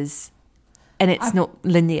places. And it's not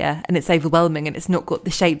linear, and it's overwhelming, and it's not got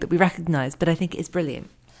the shape that we recognise, but I think it's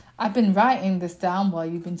brilliant. I've been writing this down while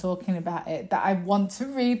you've been talking about it, that I want to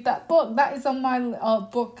read that book. That is on my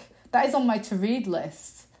that is on my to-read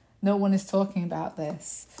list. No One Is Talking About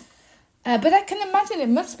This. But I can imagine it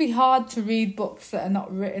must be hard to read books that are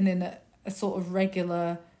not written in a sort of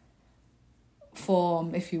regular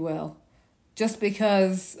form, if you will. Just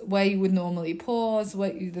because where you would normally pause,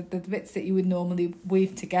 the bits that you would normally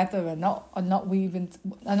weave together are not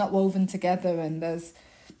woven together, and there's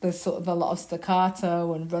sort of a lot of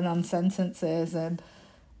staccato and run-on sentences, and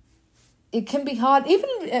it can be hard. Even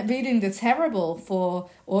reading the Terrible for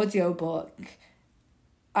audiobook,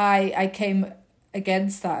 I came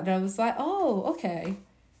against that, and I was like, oh, okay.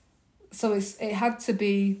 So it had to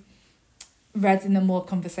be read in a more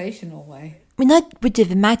conversational way. I mean, I would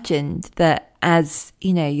have imagined that as,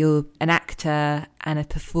 you know, you're an actor and a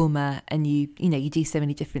performer and you do so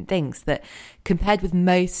many different things, that compared with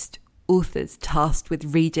most authors tasked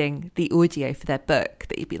with reading the audio for their book,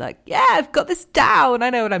 that you'd be like, yeah, I've got this down, I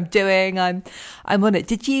know what I'm doing, I'm on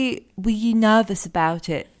it. Were you nervous about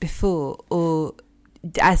it before, or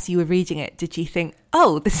as you were reading it, did you think,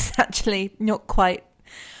 oh, this is actually not quite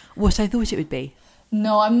what I thought it would be?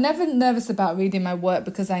 No, I'm never nervous about reading my work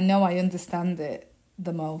because I know I understand it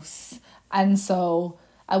the most. And so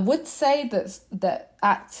I would say that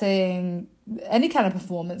acting, any kind of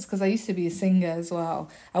performance, because I used to be a singer as well,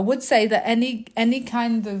 I would say that any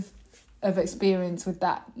kind of experience with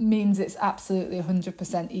that means it's absolutely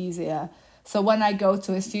 100% easier. So when I go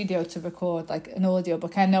to a studio to record like an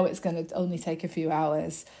audiobook, I know it's going to only take a few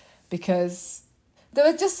hours, because there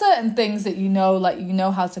are just certain things that like you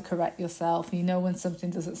know how to correct yourself. You know when something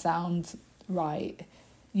doesn't sound right.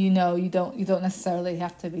 You know you don't necessarily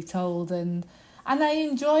have to be told, and I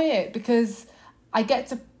enjoy it because I get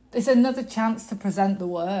to. It's another chance to present the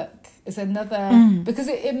work. It's another because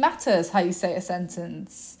it matters how you say a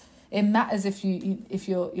sentence. It matters if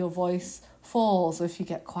your voice falls, or if you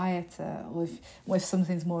get quieter, or if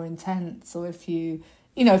something's more intense, or if you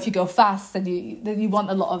go fast and you want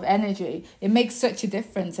a lot of energy. It makes such a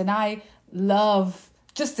difference, and I love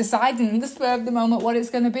just deciding in the spur of the moment what it's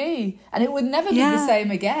going to be. And it would never be the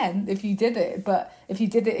same again if you did it. But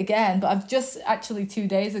I've just actually 2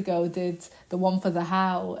 days ago did the one for the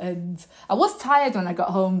How, and I was tired when I got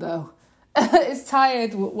home though. It's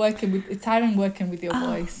tiring working with your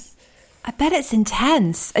voice. I bet it's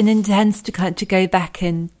intense to go back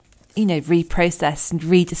and reprocess and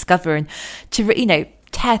rediscover, and to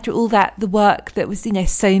tear through all the work that was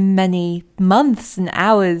so many months and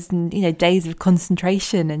hours and days of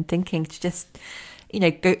concentration and thinking, to just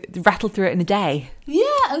go rattle through it in a day. Yeah,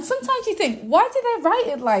 and sometimes you think, why did I write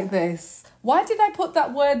it like this? Why did I put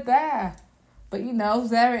that word there? But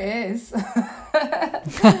there it is.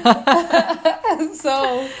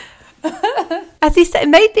 So as you said,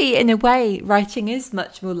 maybe in a way writing is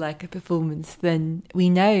much more like a performance than we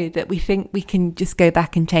know, that we think we can just go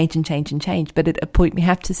back and change, but at a point we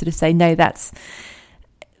have to sort of say, no, that's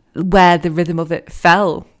where the rhythm of it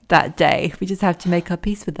fell that day. We just have to make our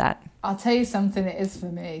peace with that. I'll tell you something, it is for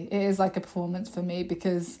me. It is like a performance for me,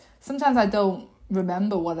 because sometimes I don't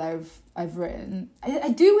remember what I've written. I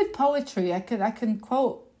do with poetry. I can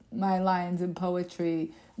quote my lines in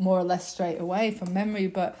poetry more or less straight away from memory,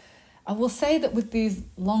 but I will say that with these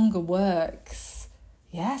longer works,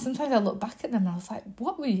 sometimes I look back at them and I was like,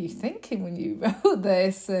 what were you thinking when you wrote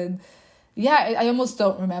this? And I almost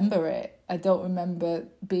don't remember it. I don't remember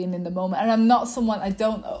being in the moment. And I'm not someone, I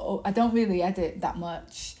don't really edit that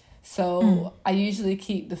much. So I usually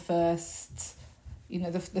keep the first,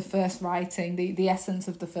 the first writing, the essence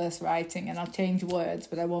of the first writing, and I'll change words,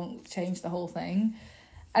 but I won't change the whole thing.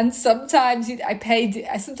 And sometimes I pay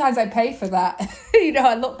for that.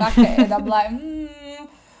 I look back at it and I'm like,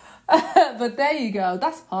 But there you go.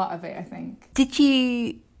 That's part of it, I think. Did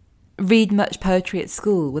you read much poetry at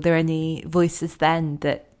school? Were there any voices then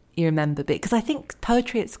that you remember? Because I think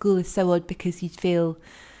poetry at school is so odd, because you'd feel...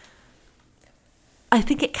 I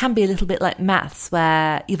think it can be a little bit like maths,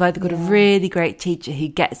 where you've either got a really great teacher who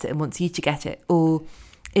gets it and wants you to get it, or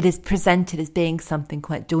it is presented as being something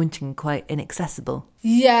quite daunting and quite inaccessible.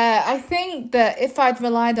 Yeah, I think that if I'd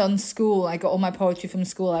relied on school, I got all my poetry from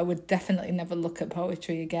school, I would definitely never look at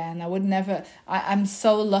poetry again. I would never... I'm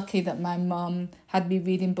so lucky that my mum had me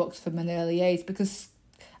reading books from an early age, because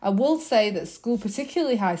I will say that school,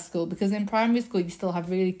 particularly high school, because in primary school you still have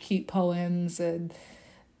really cute poems and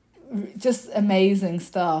just amazing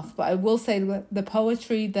stuff. But I will say that the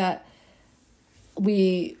poetry that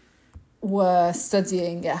we were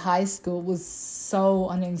studying at high school was so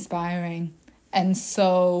uninspiring, and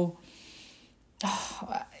so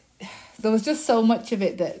there was just so much of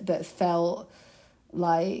it that felt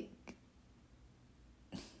like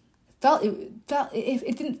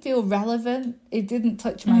it didn't feel relevant. It didn't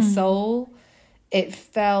touch my soul. It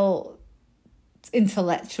felt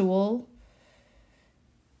intellectual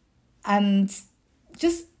and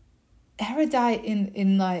just erudite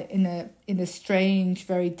in a strange,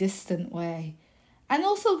 very distant way. And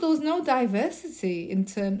also there was no diversity in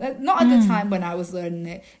terms, not at the time when I was learning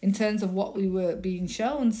it, in terms of what we were being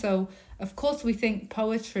shown. So of course we think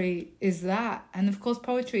poetry is that, and of course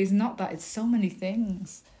poetry is not that. It's so many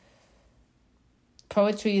things.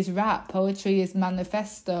 Poetry is rap, poetry is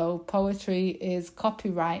manifesto, poetry is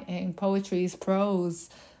copywriting, poetry is prose.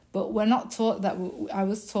 But we're not taught that. I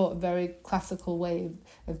was taught a very classical way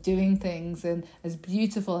of doing things, and as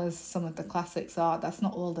beautiful as some of the classics are, that's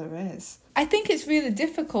not all there is. I think it's really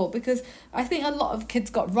difficult because I think a lot of kids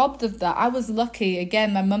got robbed of that. I was lucky.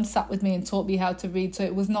 Again, my mum sat with me and taught me how to read, so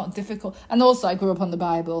it was not difficult. And also I grew up on the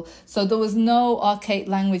Bible, so there was no archaic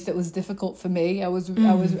language that was difficult for me. I was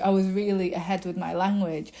really ahead with my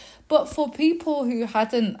language. But for people who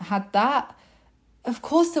hadn't had that, of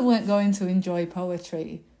course they weren't going to enjoy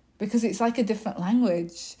poetry, because it's like a different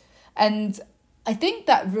language. And I think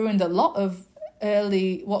that ruined a lot of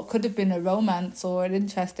early, what could have been a romance or an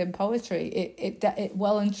interest in poetry. It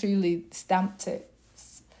well and truly stamped it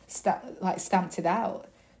out,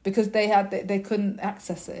 because they couldn't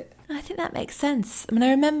access it. I think that makes sense. I mean,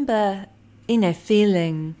 I remember,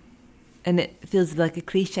 feeling, and it feels like a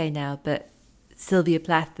cliche now, but Sylvia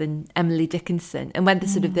Plath and Emily Dickinson, and when the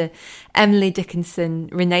sort of the Emily Dickinson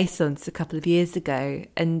renaissance a couple of years ago,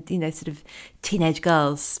 and sort of teenage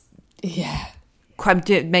girls, I'm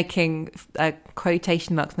making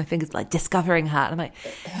quotation marks, my fingers, like discovering her, and I'm like,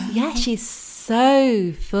 yeah, she's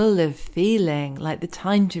so full of feeling. Like the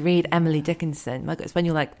time to read Emily Dickinson, my God, it's when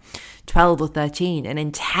you're like 12 or 13 and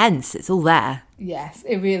intense. It's all there. Yes,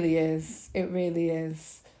 it really is. It really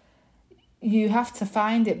is. You have to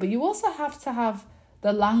find it, but you also have to have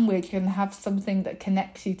the language and have something that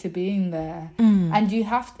connects you to being there. And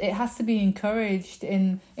it has to be encouraged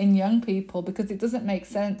in young people, because it doesn't make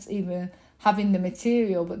sense even having the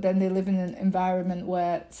material, but then they live in an environment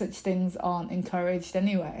where such things aren't encouraged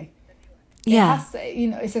anyway. Yeah. It has to,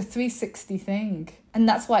 it's a 360 thing. And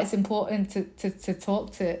that's why it's important to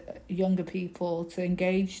talk to younger people, to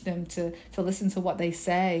engage them, to listen to what they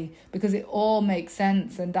say, because it all makes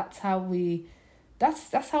sense. And that's how we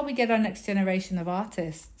get our next generation of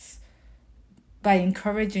artists, by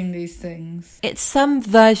encouraging these things. It's some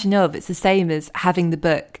version of, it's the same as having the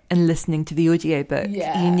book and listening to the audiobook.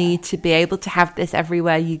 Yeah. You need to be able to have this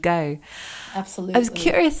everywhere you go. Absolutely. I was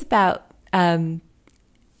curious about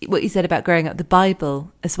what you said about growing up the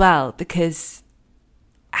Bible as well, because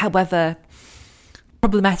however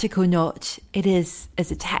problematic or not it is as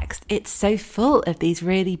a text, it's so full of these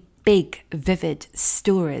really big, vivid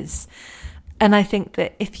stories. And I think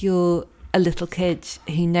that if you're a little kid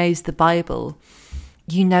who knows the Bible,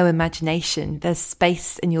 imagination. There's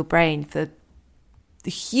space in your brain for the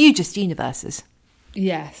hugest universes.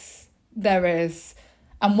 Yes, there is.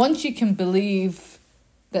 And once you can believe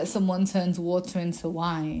that someone turns water into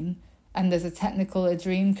wine, and there's a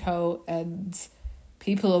Dreamcoat, and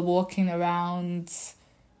people are walking around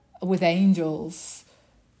with angels,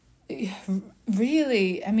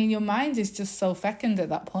 really, I mean, your mind is just so fecund at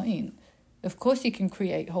that point. Of course you can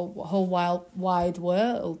create whole wide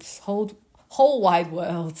worlds, whole wide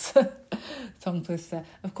worlds, tongue twister.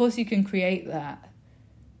 Of course you can create that,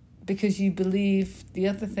 because you believe the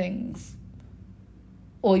other things,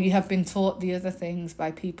 or you have been taught the other things by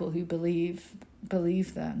people who believe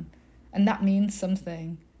them. And that means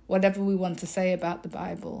something. Whatever we want to say about the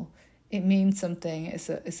Bible, it means something.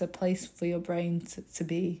 It's a place for your brain to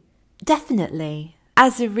be. Definitely.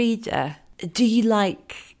 As a reader, do you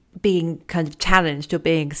like being kind of challenged or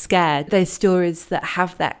being scared? Those stories that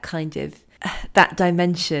have that kind of, that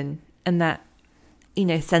dimension and that,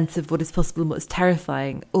 sense of what is possible and what's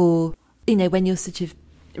terrifying? Or, when you're sort of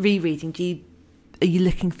rereading, are you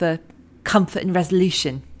looking for comfort and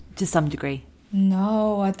resolution to some degree?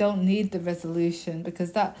 No, I don't need the resolution,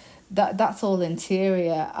 because that's all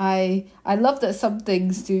interior. I love that some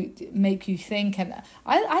things do make you think, and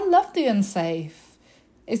I love the unsafe.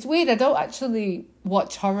 It's weird, I don't actually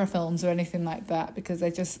watch horror films or anything like that, because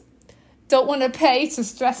I just don't want to pay to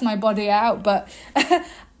stress my body out. But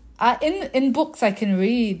in books I can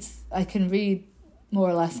read more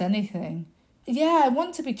or less anything. Yeah, I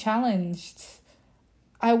want to be challenged.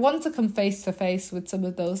 I want to come face to face with some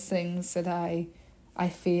of those things that I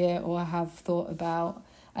fear or have thought about.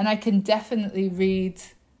 And I can definitely read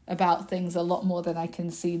about things a lot more than I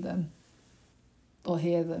can see them or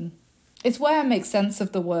hear them. It's where I make sense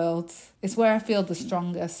of the world. It's where I feel the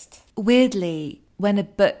strongest. Weirdly, when a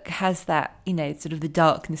book has that, sort of the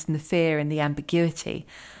darkness and the fear and the ambiguity,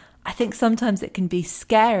 I think sometimes it can be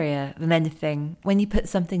scarier than anything when you put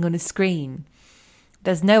something on a screen.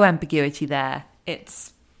 There's no ambiguity there.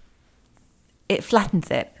 It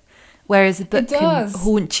flattens it. Whereas a book can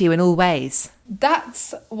haunt you in all ways.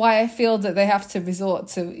 That's why I feel that they have to resort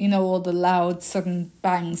to, all the loud, sudden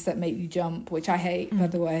bangs that make you jump, which I hate, by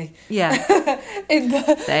the way. Yeah.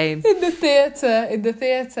 Same. In the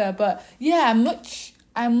theatre. But yeah,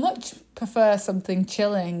 I much prefer something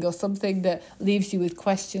chilling or something that leaves you with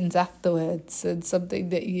questions afterwards, and something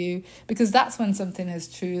that because that's when something has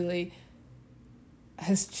truly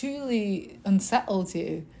unsettled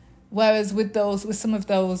you. Whereas with some of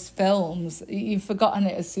those films, you've forgotten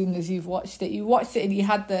it as soon as you've watched it. You watched it and you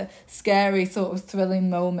had the scary sort of thrilling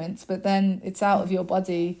moments, but then it's out of your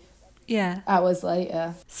body hours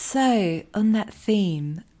later. So, on that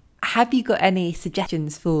theme, have you got any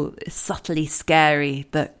suggestions for subtly scary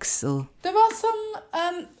books? Or there are some.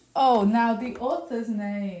 Now the author's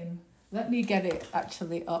name. Let me get it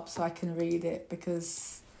actually up so I can read it,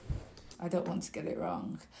 because I don't want to get it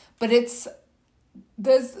wrong. But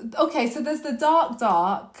there's The Dark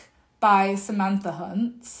Dark by Samantha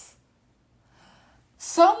Hunt.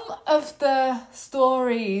 Some of the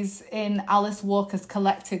stories in Alice Walker's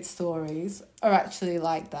collected stories are actually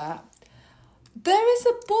like that. There is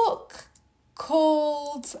a book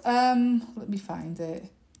called, let me find it.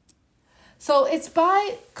 So it's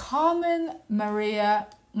by Carmen Maria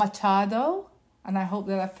Machado, and I hope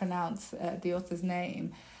that I've pronounced the author's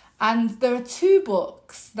name. And there are 2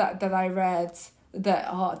 books that I read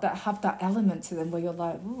that have that element to them where you're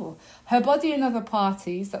like, ooh. Her Body and Other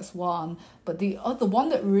Parties, that's one. But the other one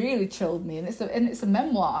that really chilled me, and it's a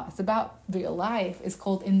memoir, it's about real life, is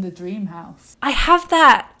called In the Dream House. I have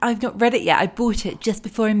that. I've not read it yet. I bought it just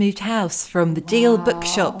before I moved house from the Deal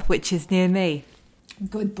Bookshop, which is near me.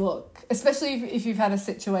 Good book, especially if you've had a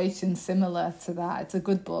situation similar to that. It's a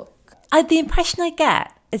good book. The impression I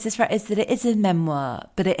get is that it is a memoir,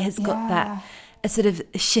 but it has got that a sort of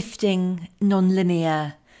shifting,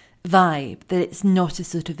 non-linear vibe, that it's not a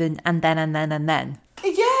sort of an and then.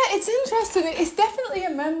 Yeah, it's interesting. It's definitely a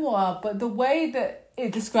memoir, but the way that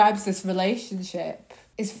it describes this relationship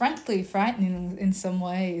is frankly frightening in some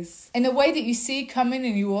ways. In a way that you see coming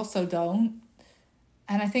and you also don't.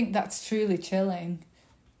 And I think that's truly chilling.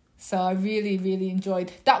 So I really, really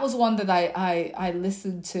enjoyed. That was one that I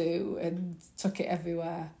listened to and took it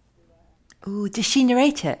everywhere. Oh, does she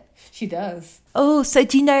narrate it? She does. Oh, so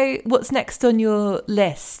do you know what's next on your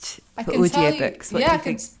list for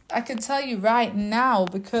audiobooks? I can tell you right now,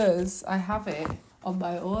 because I have it on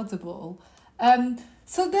my Audible.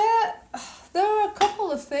 So there are a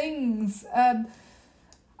couple of things.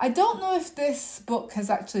 I don't know if this book has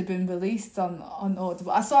actually been released on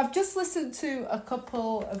Audible. So I've just listened to a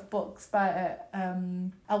couple of books by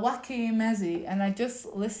Awaki Emezi, and I just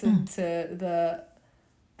listened to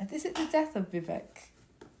is it The Death of Vivek?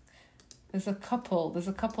 There's a couple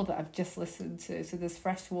that I've just listened to. So there's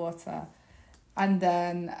Freshwater, and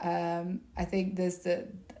then I think there's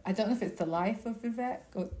I don't know if it's The Life of Vivek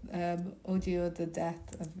or The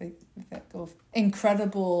Death of Vivek. Or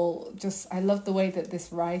incredible. Just, I love the way that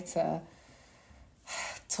this writer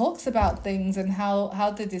talks about things and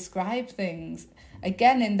how to describe things.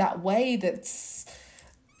 Again, in that way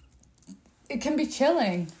it can be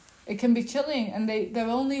chilling. It can be chilling, and they're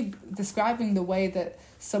only describing the way that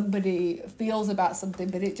somebody feels about something,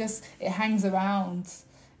 but it hangs around.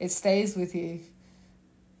 It stays with you.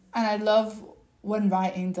 And I love when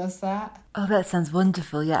writing does that. Oh, that sounds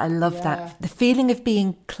wonderful. Yeah, I love that. The feeling of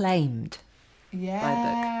being claimed by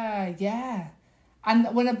a book. Yeah.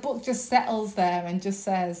 And when a book just settles there and just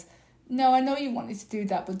says, no, I know you wanted to do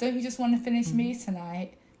that, but don't you just want to finish me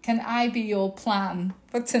tonight? Can I be your plan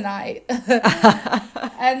for tonight?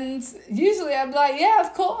 And usually I'm like, yeah,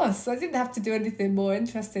 of course. I didn't have to do anything more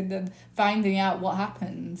interesting than finding out what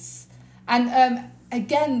happens. And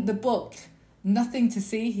again, the book, Nothing to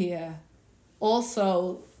See Here,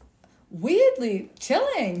 also weirdly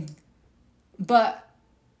chilling, but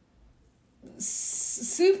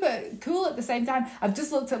super cool at the same time. I've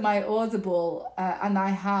just looked at my Audible and I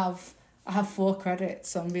have 4 credits,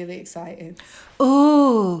 so I'm really excited.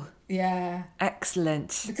 Oh, yeah,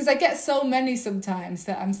 excellent. Because I get so many sometimes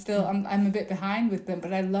that I'm a bit behind with them,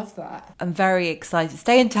 but I love that. I'm very excited.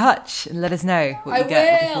 Stay in touch and let us know what you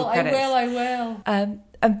get with the 4 credits. I will.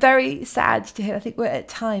 I'm very sad to hear. I think we're at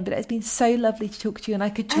time, but it's been so lovely to talk to you, and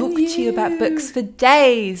I could talk to you about books for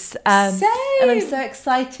days. Same. And I'm so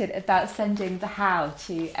excited about sending The How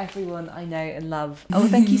to everyone I know and love. Oh,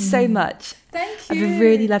 thank you so much. Thank you. Have a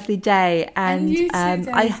really lovely day, and you too,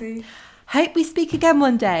 Daisy. I hope we speak again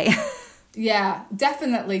one day. Yeah,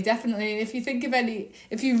 definitely. If you think of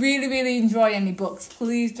if you really, really enjoy any books,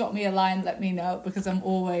 please drop me a line, let me know, because I'm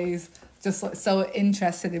always just like so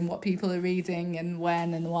interested in what people are reading and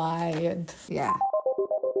when and why, and yeah.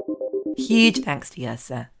 Huge thanks to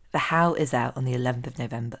Yrsa. The How is out on the 11th of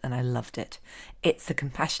November and I loved it. It's a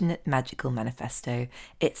compassionate, magical manifesto.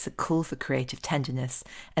 It's a call for creative tenderness,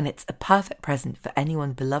 and it's a perfect present for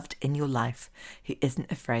anyone beloved in your life who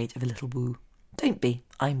isn't afraid of a little woo. Don't be,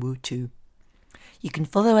 I'm woo too. You can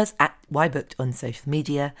follow us at Whybooked on social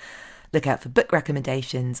media. Look out for book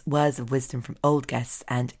recommendations, words of wisdom from old guests,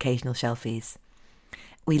 and occasional shelfies.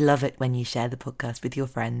 We love it when you share the podcast with your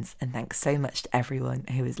friends, and thanks so much to everyone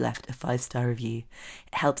who has left a 5-star review.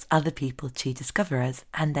 It helps other people to discover us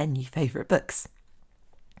and their new favourite books.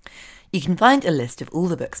 You can find a list of all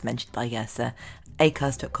the books mentioned by Yrsa at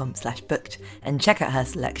acast.com/booked and check out her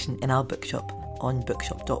selection in our bookshop on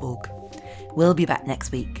bookshop.org. We'll be back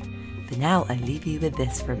next week. For now, I leave you with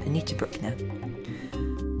this from Anita Bruckner.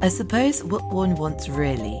 I suppose what one wants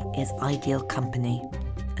really is ideal company.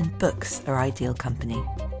 And books are ideal company.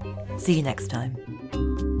 See you next time.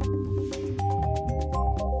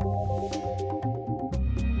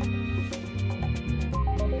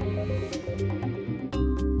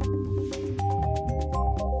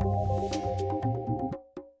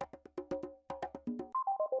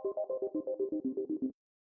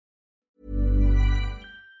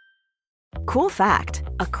 Cool fact,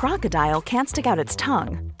 a crocodile can't stick out its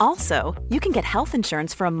tongue. Also, you can get health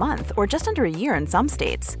insurance for a month or just under a year in some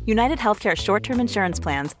states. United Healthcare short-term insurance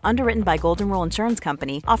plans, underwritten by Golden Rule Insurance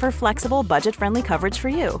Company, offer flexible, budget-friendly coverage for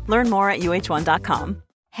you. Learn more at uh1.com.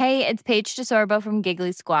 Hey, it's Paige DeSorbo from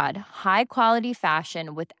Giggly Squad. High quality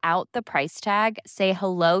fashion without the price tag. Say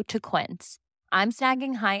hello to Quince. I'm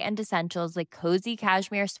snagging high-end essentials like cozy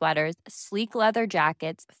cashmere sweaters, sleek leather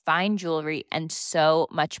jackets, fine jewelry, and so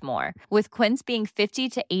much more. With Quince being 50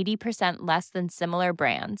 to 80% less than similar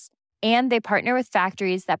brands. And they partner with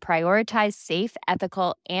factories that prioritize safe,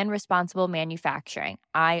 ethical, and responsible manufacturing.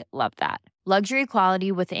 I love that. Luxury quality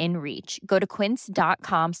within reach. Go to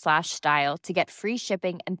quince.com/style to get free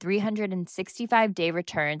shipping and 365-day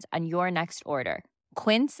returns on your next order.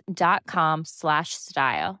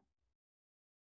 Quince.com/style.